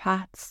on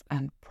fats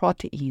and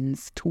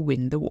proteins to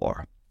win the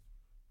war,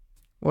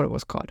 what it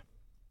was called.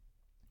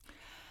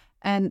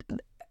 And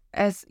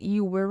as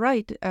you were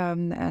right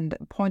and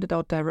pointed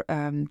out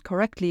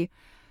correctly,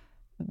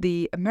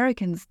 the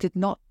Americans did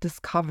not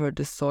discover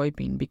the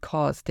soybean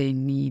because they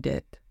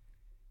needed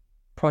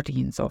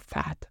proteins or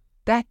fat.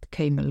 That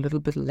came a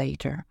little bit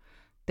later.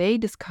 They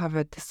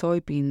discovered the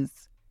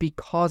soybeans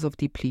because of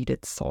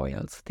depleted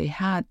soils. They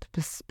had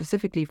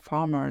specifically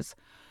farmers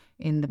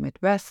in the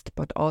Midwest,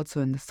 but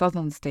also in the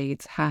southern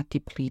states, had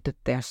depleted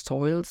their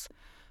soils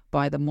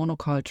by the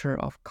monoculture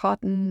of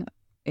cotton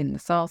in the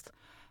south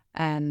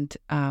and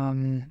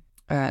in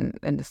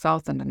the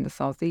south and in the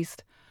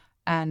southeast,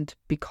 and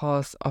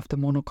because of the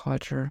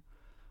monoculture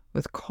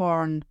with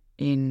corn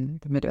in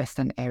the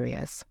Midwestern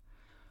areas.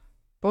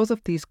 Both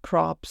of these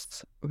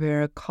crops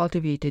were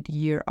cultivated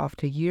year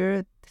after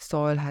year. The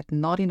soil had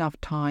not enough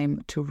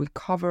time to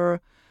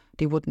recover.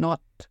 They would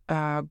not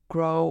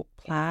grow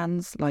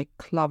plants like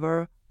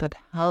clover that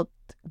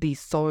helped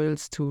these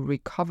soils to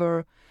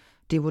recover.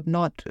 They would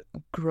not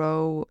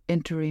grow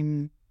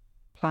interim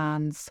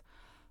plants.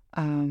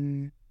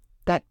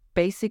 That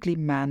basically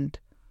meant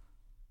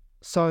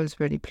soils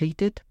were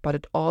depleted, but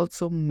it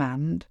also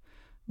meant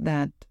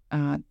that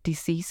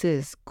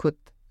diseases could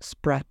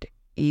spread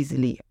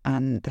easily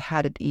and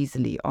had it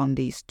easily on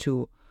these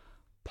two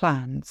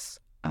plants,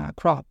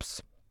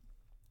 crops.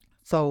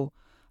 So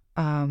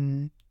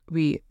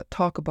we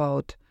talk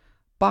about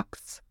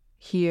bugs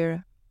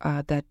here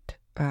that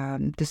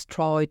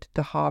destroyed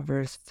the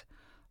harvest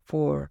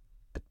for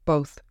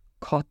both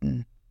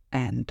cotton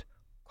and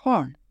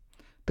corn.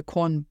 The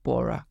corn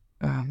borer.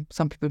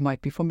 Some people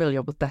might be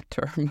familiar with that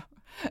term,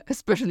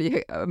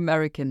 especially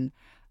American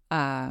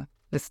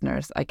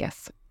listeners, I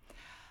guess.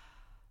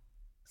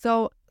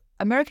 So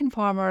American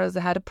farmers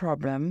had a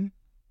problem,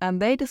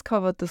 and they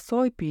discovered the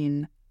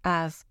soybean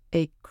as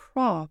a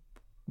crop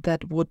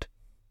that would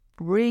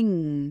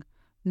bring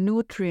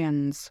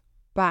nutrients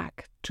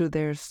back to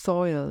their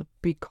soil,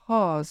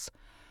 because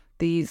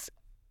these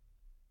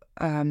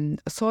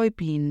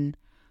soybean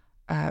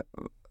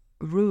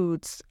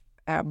roots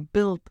are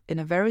built in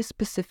a very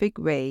specific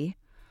way.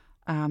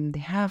 They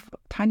have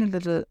tiny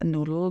little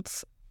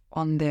noodles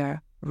on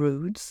their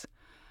roots,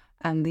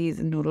 and these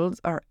noodles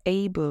are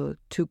able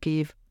to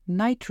give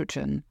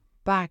nitrogen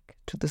back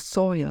to the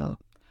soil.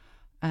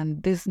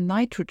 And this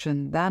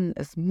nitrogen then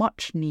is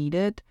much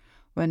needed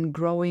when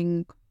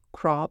growing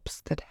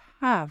crops that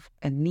have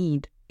a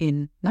need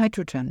in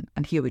nitrogen.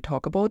 And here we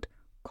talk about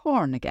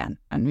corn again,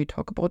 and we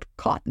talk about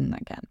cotton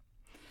again.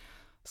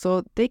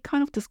 So they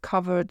kind of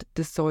discovered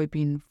the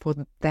soybean for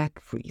that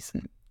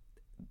reason.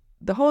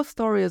 The whole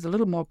story is a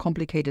little more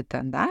complicated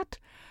than that,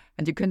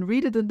 and you can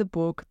read it in the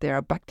book. There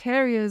are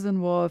bacteria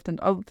involved and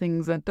other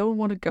things. I don't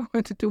want to go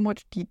into too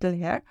much detail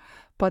here,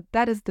 but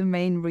that is the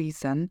main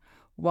reason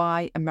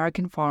why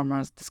American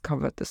farmers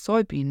discovered the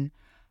soybean.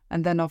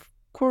 And then, of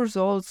course,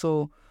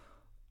 also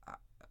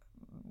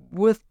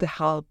with the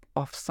help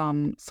of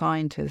some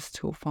scientists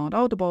who found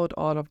out about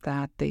all of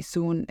that, they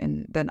soon,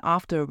 and then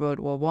after World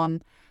War I,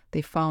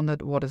 they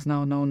founded what is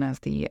now known as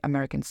the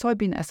American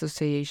Soybean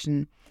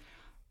Association.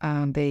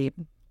 They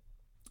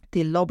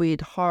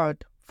lobbied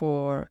hard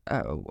for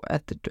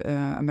at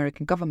the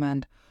American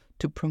government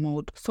to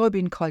promote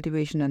soybean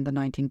cultivation in the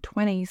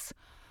 1920s,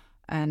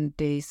 and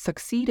they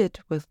succeeded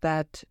with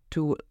that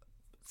to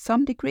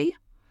some degree.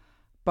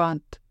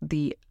 But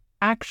the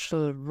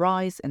actual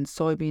rise in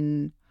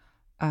soybean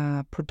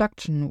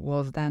production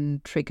was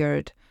then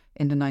triggered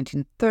in the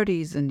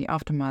 1930s in the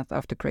aftermath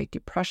of the Great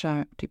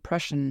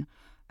Depression,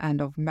 and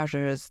of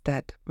measures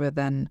that were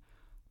then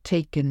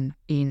taken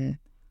in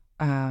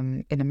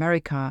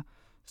America.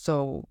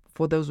 So,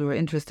 for those who are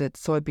interested,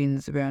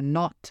 soybeans were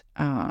not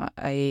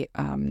a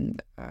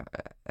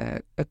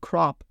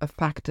crop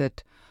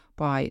affected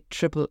by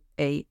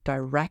AAA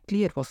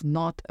directly. It was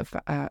not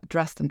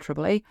addressed in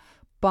AAA,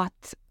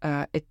 but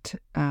it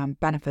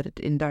benefited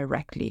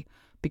indirectly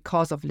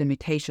because of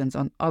limitations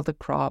on other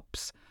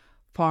crops.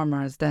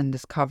 Farmers then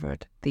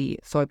discovered the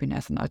soybean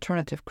as an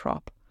alternative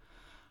crop.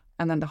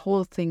 And then the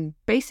whole thing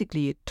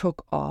basically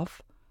took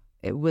off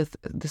with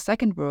the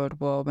Second World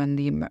War. When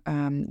the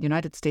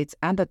United States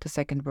entered the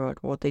Second World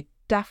War, they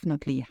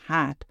definitely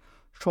had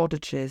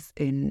shortages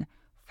in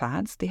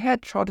fats. They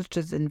had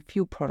shortages in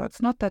few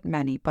products, not that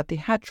many, but they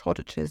had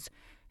shortages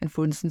in,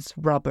 for instance,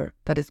 rubber,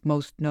 that is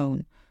most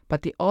known.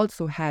 But they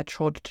also had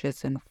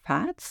shortages in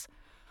fats,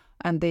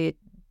 and they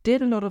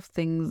did a lot of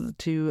things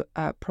to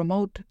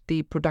promote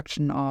the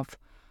production of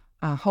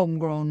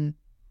homegrown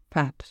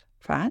fats.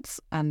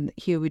 And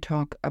here we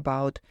talk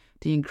about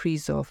the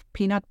increase of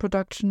peanut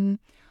production.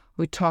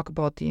 We talk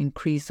about the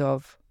increase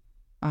of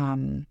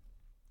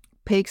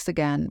pigs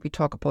again. We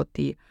talk about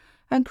the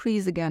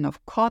increase again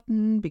of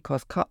cotton,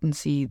 because cotton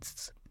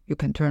seeds, you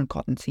can turn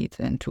cotton seeds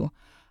into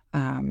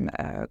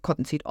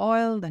cottonseed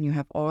oil, then you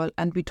have oil.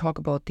 And we talk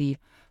about the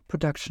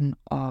production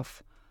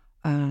of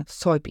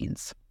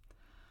soybeans.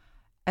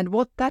 And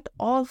what that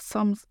all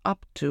sums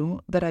up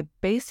to, that I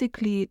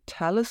basically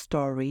tell a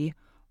story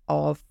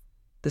of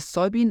the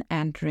soybean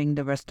entering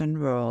the Western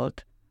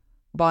world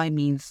by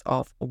means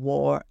of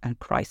war and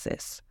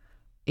crisis.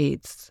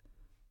 It's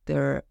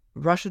the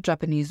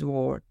Russia-Japanese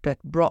War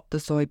that brought the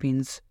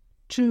soybeans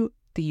to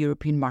the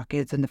European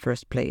markets in the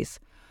first place.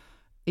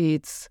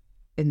 It's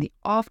in the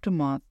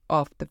aftermath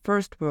of the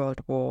First World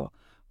War,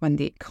 when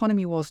the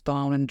economy was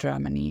down in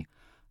Germany,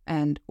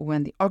 and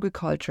when the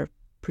agriculture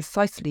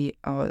precisely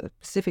or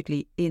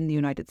specifically in the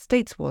United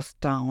States was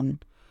down,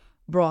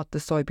 brought the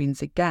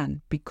soybeans again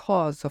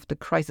because of the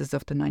crisis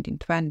of the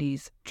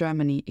 1920s,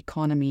 Germany,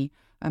 economy,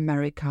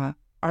 America,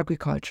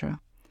 agriculture.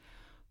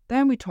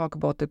 Then we talk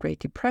about the Great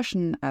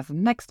Depression as the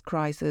next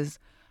crisis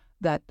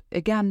that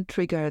again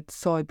triggered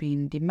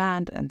soybean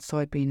demand and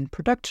soybean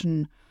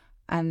production.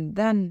 And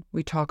then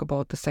we talk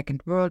about the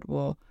Second World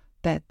War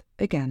that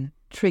again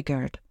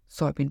triggered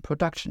soybean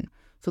production.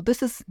 So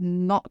this is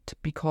not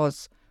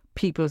because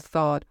people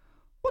thought,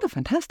 what a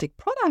fantastic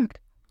product,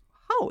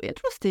 how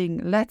interesting,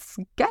 let's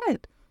get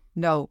it.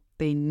 No,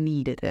 they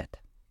needed it.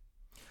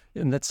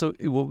 And that's so,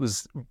 what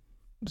was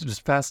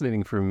just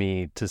fascinating for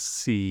me to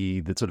see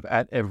that sort of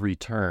at every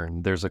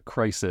turn, there's a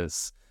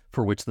crisis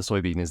for which the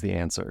soybean is the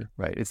answer,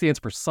 right? It's the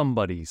answer for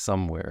somebody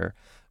somewhere.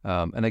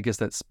 And I guess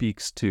that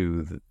speaks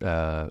to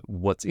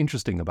what's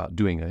interesting about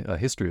doing a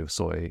history of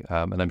soy.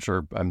 And I'm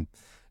sure I'm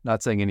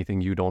not saying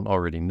anything you don't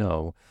already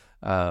know.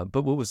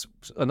 But what was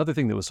another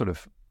thing that was sort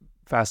of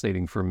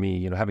fascinating for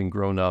me, having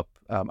grown up,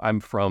 I'm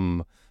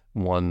from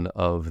one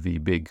of the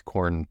big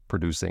corn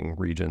producing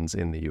regions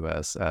in the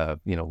U.S.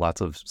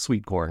 Lots of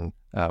sweet corn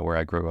where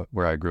I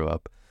grew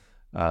up.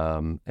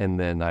 And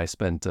then I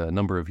spent a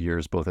number of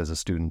years, both as a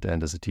student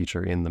and as a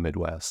teacher, in the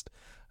Midwest,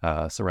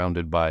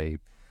 surrounded by,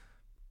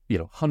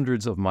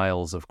 hundreds of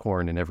miles of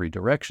corn in every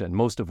direction,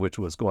 most of which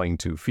was going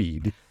to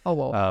feed. Oh,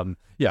 wow.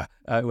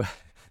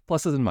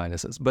 Pluses and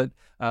minuses. But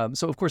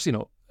so, of course,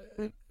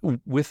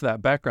 with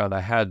that background,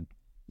 I had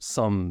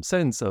some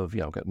sense of,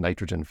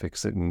 nitrogen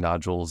fixing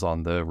nodules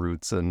on the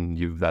roots, and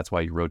that's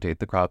why you rotate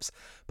the crops.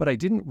 But I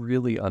didn't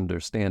really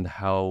understand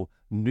how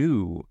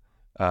new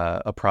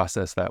a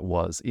process that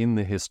was in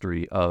the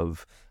history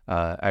of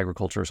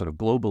agriculture, sort of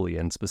globally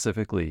and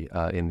specifically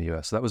in the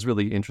U.S. So that was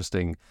really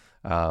interesting.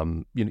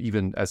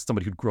 Even as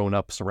somebody who'd grown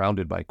up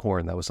surrounded by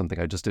corn, that was something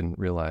I just didn't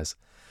realize.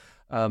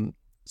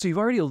 So you've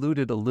already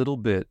alluded a little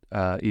bit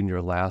in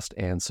your last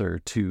answer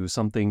to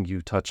something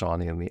you touch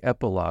on in the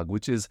epilogue,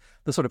 which is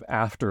the sort of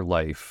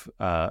afterlife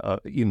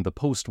in the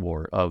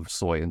post-war of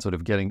soy and sort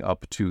of getting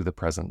up to the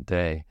present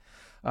day.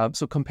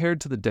 So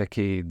compared to the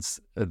decades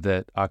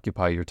that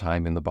occupy your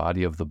time in the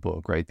body of the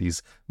book, right,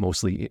 these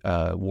mostly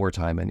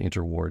wartime and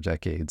interwar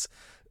decades,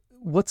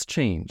 what's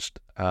changed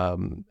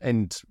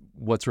and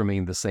what's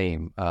remained the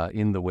same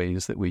in the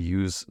ways that we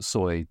use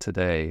soy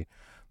today?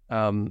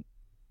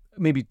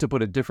 Maybe to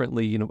put it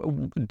differently,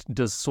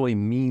 does soy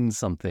mean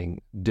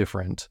something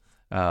different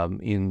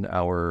in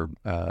our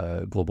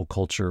global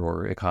culture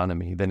or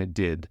economy than it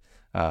did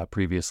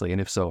previously?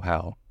 And if so,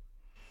 how?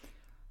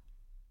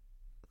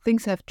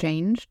 Things have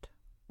changed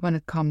when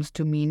it comes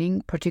to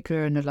meaning,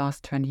 particularly in the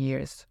last 20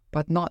 years,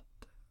 but not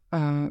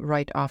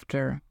right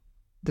after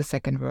the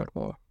Second World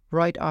War.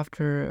 Right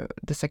after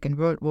the Second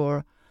World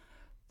War,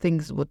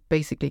 things would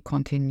basically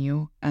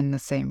continue in the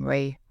same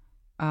way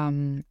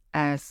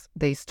as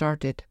they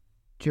started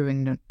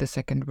during the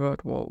Second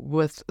World War,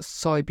 with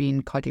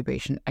soybean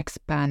cultivation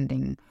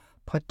expanding,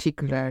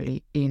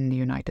 particularly in the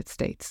United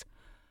States.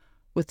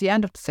 With the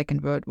end of the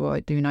Second World War,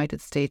 the United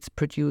States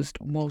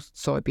produced most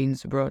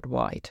soybeans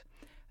worldwide.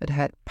 It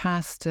had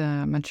passed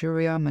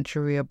Manchuria.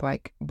 Manchuria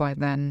by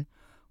then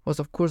was,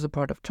 of course, a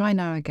part of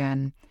China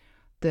again.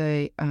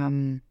 The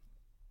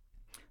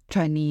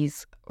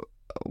Chinese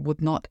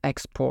would not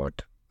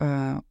export,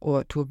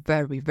 or to a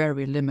very,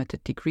 very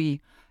limited degree,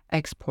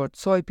 export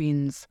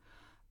soybeans.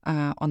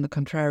 On the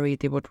contrary,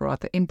 they would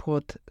rather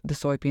import the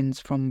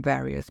soybeans from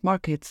various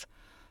markets.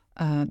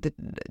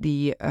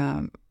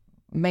 The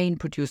main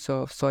producer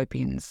of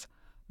soybeans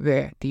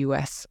were the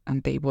US,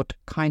 and they would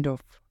kind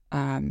of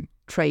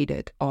trade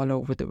it all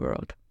over the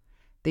world.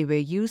 They were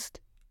used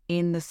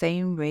in the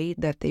same way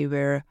that they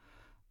were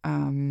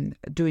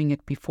doing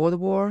it before the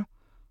war,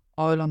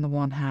 oil on the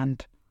one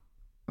hand,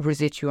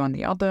 residue on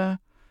the other.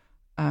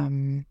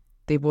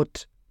 They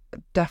would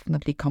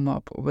definitely come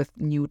up with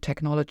new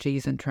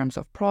technologies in terms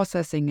of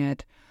processing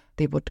it.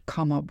 They would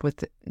come up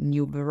with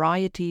new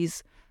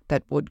varieties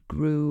that would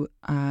grow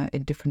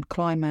in different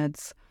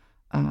climates.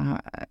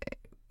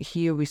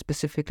 Here we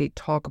specifically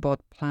talk about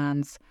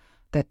plants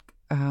that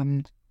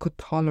could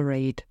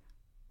tolerate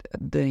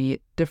the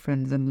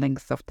difference in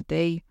length of the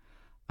day.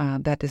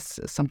 That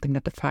is something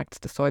that affects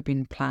the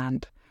soybean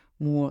plant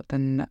more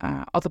than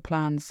other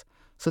plants.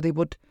 So they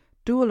would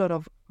do a lot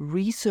of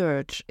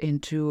research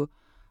into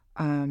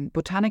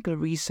botanical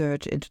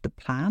research into the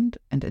plant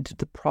and into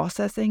the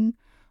processing,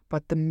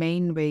 but the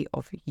main way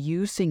of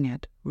using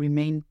it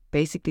remained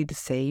basically the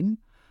same.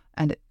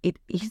 And it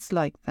is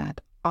like that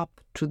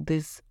up to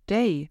this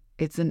day.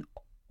 It's an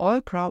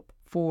oil crop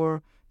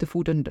for the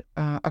Food and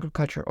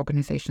Agriculture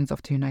Organizations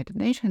of the United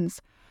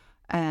Nations,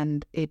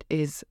 and it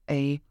is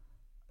a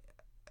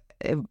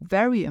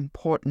very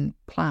important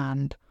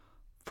plant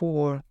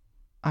for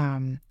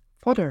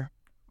fodder,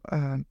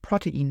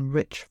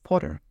 protein-rich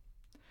fodder.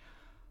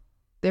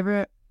 There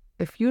were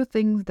a few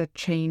things that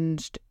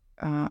changed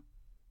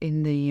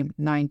in the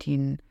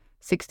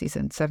 1960s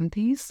and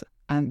 70s,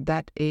 and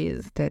that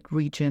is that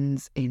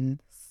regions in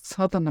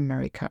Southern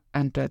America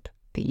entered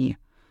the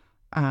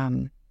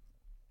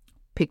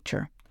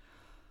picture.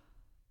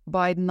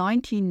 By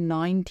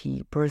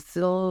 1990,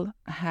 Brazil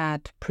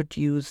had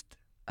produced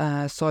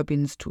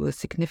soybeans to a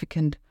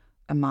significant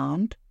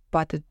amount,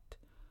 but it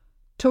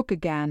took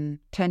again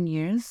 10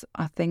 years.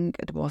 I think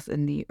it was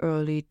in the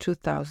early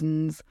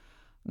 2000s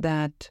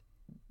that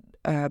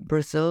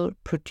Brazil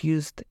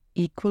produced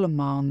equal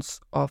amounts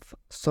of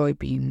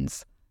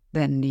soybeans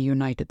than the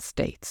United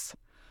States.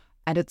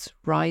 And it's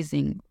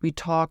rising. We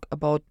talk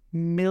about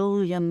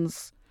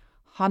millions,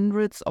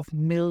 hundreds of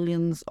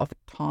millions of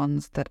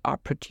tons that are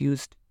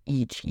produced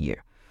each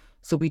year.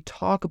 So we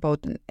talk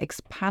about an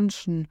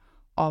expansion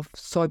of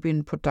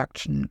soybean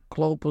production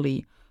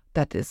globally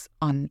that is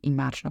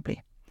unimaginable.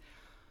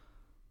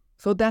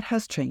 So that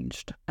has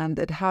changed, and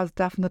it has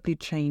definitely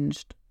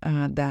changed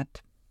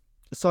that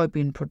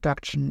soybean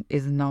production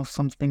is now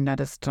something that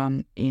is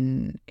done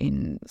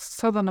in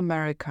Southern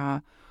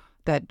America,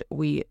 that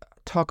we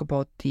talk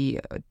about the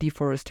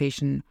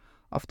deforestation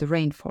of the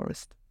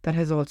rainforest. That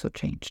has also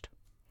changed.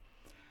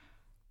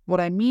 What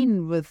I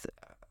mean with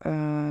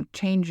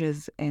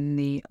changes in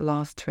the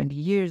last 20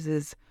 years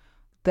is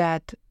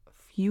that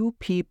few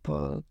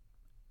people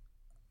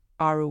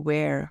are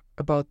aware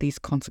about these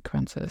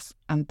consequences,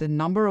 and the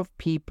number of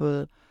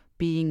people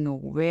being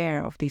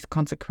aware of these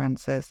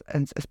consequences,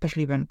 and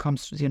especially when it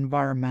comes to the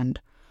environment,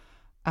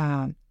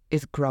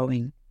 is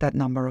growing, that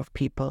number of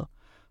people.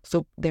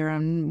 So there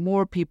are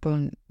more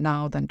people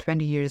now than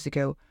 20 years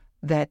ago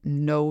that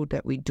know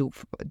that we do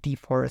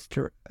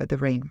deforest the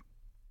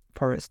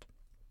rainforest,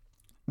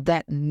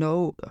 that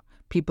know,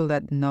 people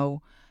that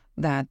know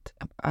that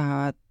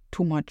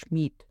too much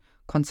meat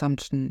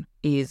consumption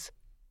is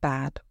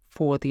bad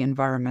for the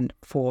environment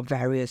for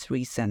various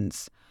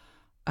reasons.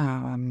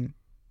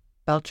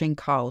 Belching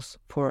cows,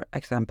 for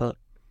example,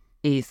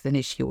 is an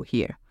issue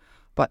here.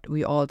 But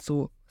we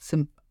also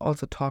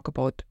talk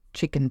about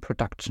chicken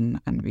production,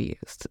 and we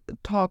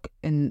talk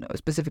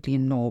specifically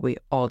in Norway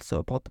also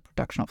about the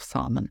production of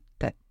salmon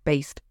that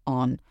based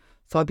on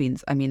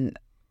soybeans. I mean,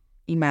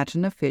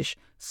 imagine a fish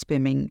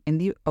swimming in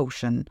the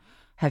ocean,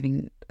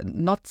 having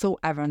not so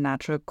ever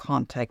natural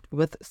contact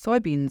with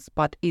soybeans,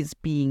 but is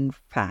being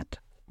fed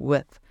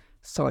with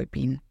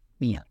soybean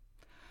meal.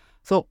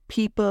 So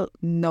people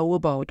know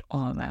about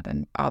all that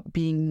and are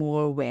being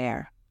more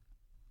aware.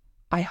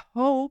 I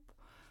hope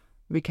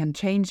we can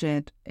change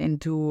it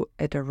into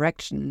a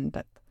direction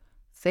that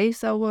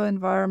saves our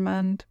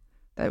environment,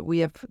 that we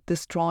have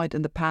destroyed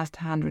in the past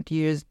 100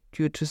 years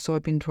due to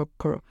soybean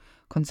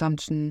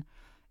consumption.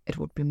 It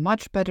would be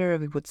much better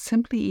if we would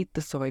simply eat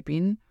the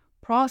soybean,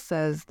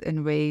 processed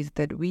in ways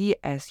that we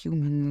as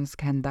humans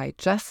can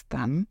digest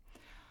them.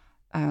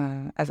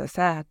 As I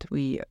said,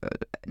 we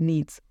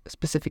need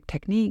specific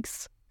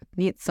techniques,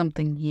 need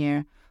something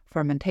here,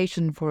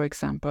 fermentation, for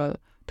example,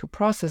 to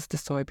process the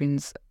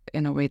soybeans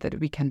in a way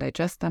that we can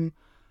digest them.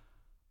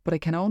 But I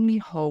can only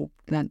hope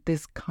that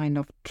this kind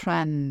of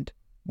trend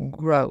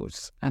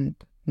grows and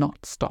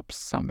not stops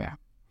somewhere.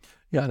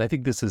 Yeah, and I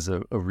think this is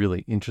a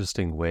really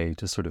interesting way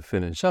to sort of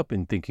finish up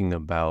in thinking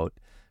about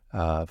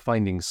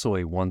finding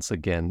soy once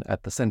again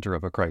at the center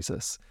of a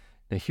crisis.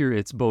 Now here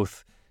it's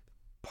both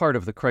part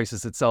of the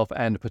crisis itself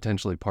and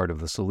potentially part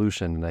of the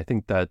solution. And I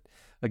think that,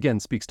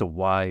 again, speaks to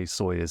why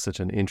soy is such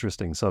an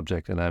interesting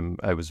subject. And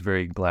I was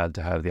very glad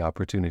to have the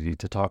opportunity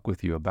to talk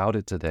with you about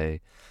it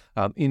today.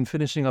 In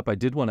finishing up, I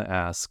did want to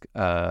ask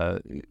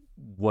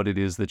what it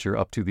is that you're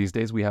up to these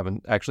days. We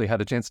haven't actually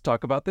had a chance to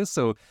talk about this.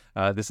 So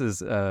this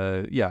is,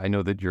 I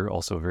know that you're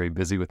also very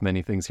busy with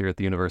many things here at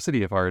the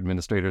university. If our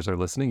administrators are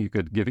listening, you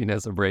could give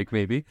Ines a break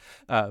maybe.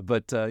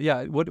 But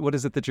what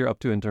is it that you're up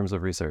to in terms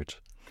of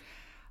research?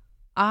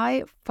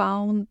 I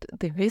found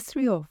the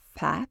history of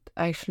fat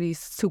actually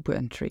super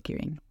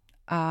intriguing.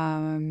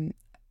 In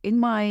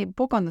my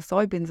book on the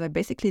soybeans, I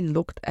basically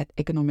looked at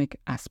economic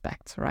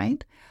aspects,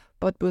 right?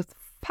 But with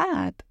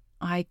fat,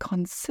 I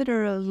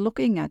consider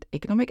looking at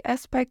economic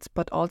aspects,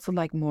 but also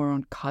like more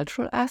on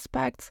cultural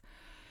aspects.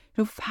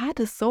 You know, fat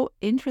is so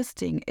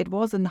interesting. It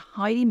was in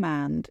high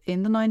demand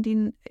in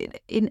the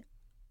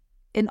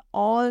in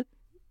all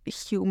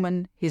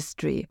human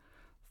history.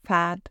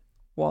 Fat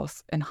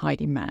was in high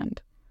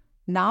demand.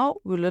 Now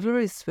we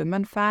literally swim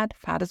in fat.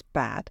 Fat is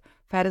bad.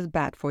 Fat is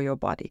bad for your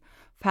body.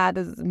 Fat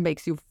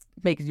makes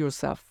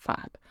yourself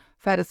fat.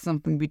 Fat is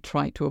something we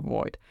try to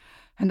avoid.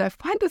 And I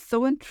find it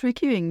so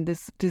intriguing,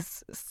 this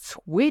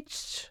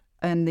switch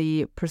and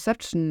the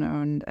perception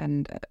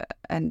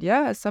and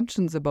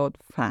assumptions about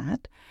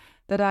fat,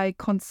 that I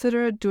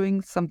consider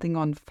doing something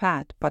on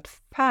fat. But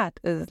fat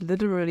is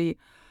literally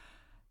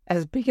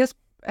as big as,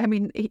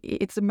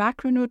 it's a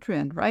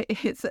macronutrient, right?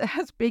 It's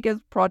as big as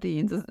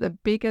proteins, it's as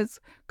big as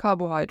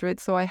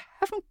carbohydrates. So I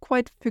haven't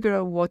quite figured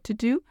out what to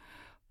do,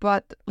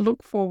 but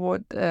look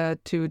forward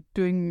to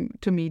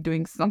me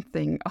doing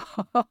something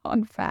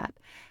on fat.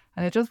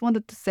 And I just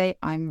wanted to say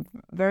I'm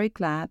very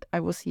glad I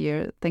was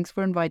here. Thanks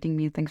for inviting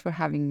me. Thanks for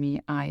having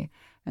me. I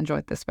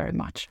enjoyed this very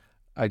much.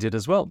 I did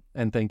as well.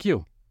 And thank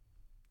you.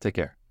 Take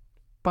care.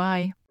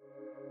 Bye.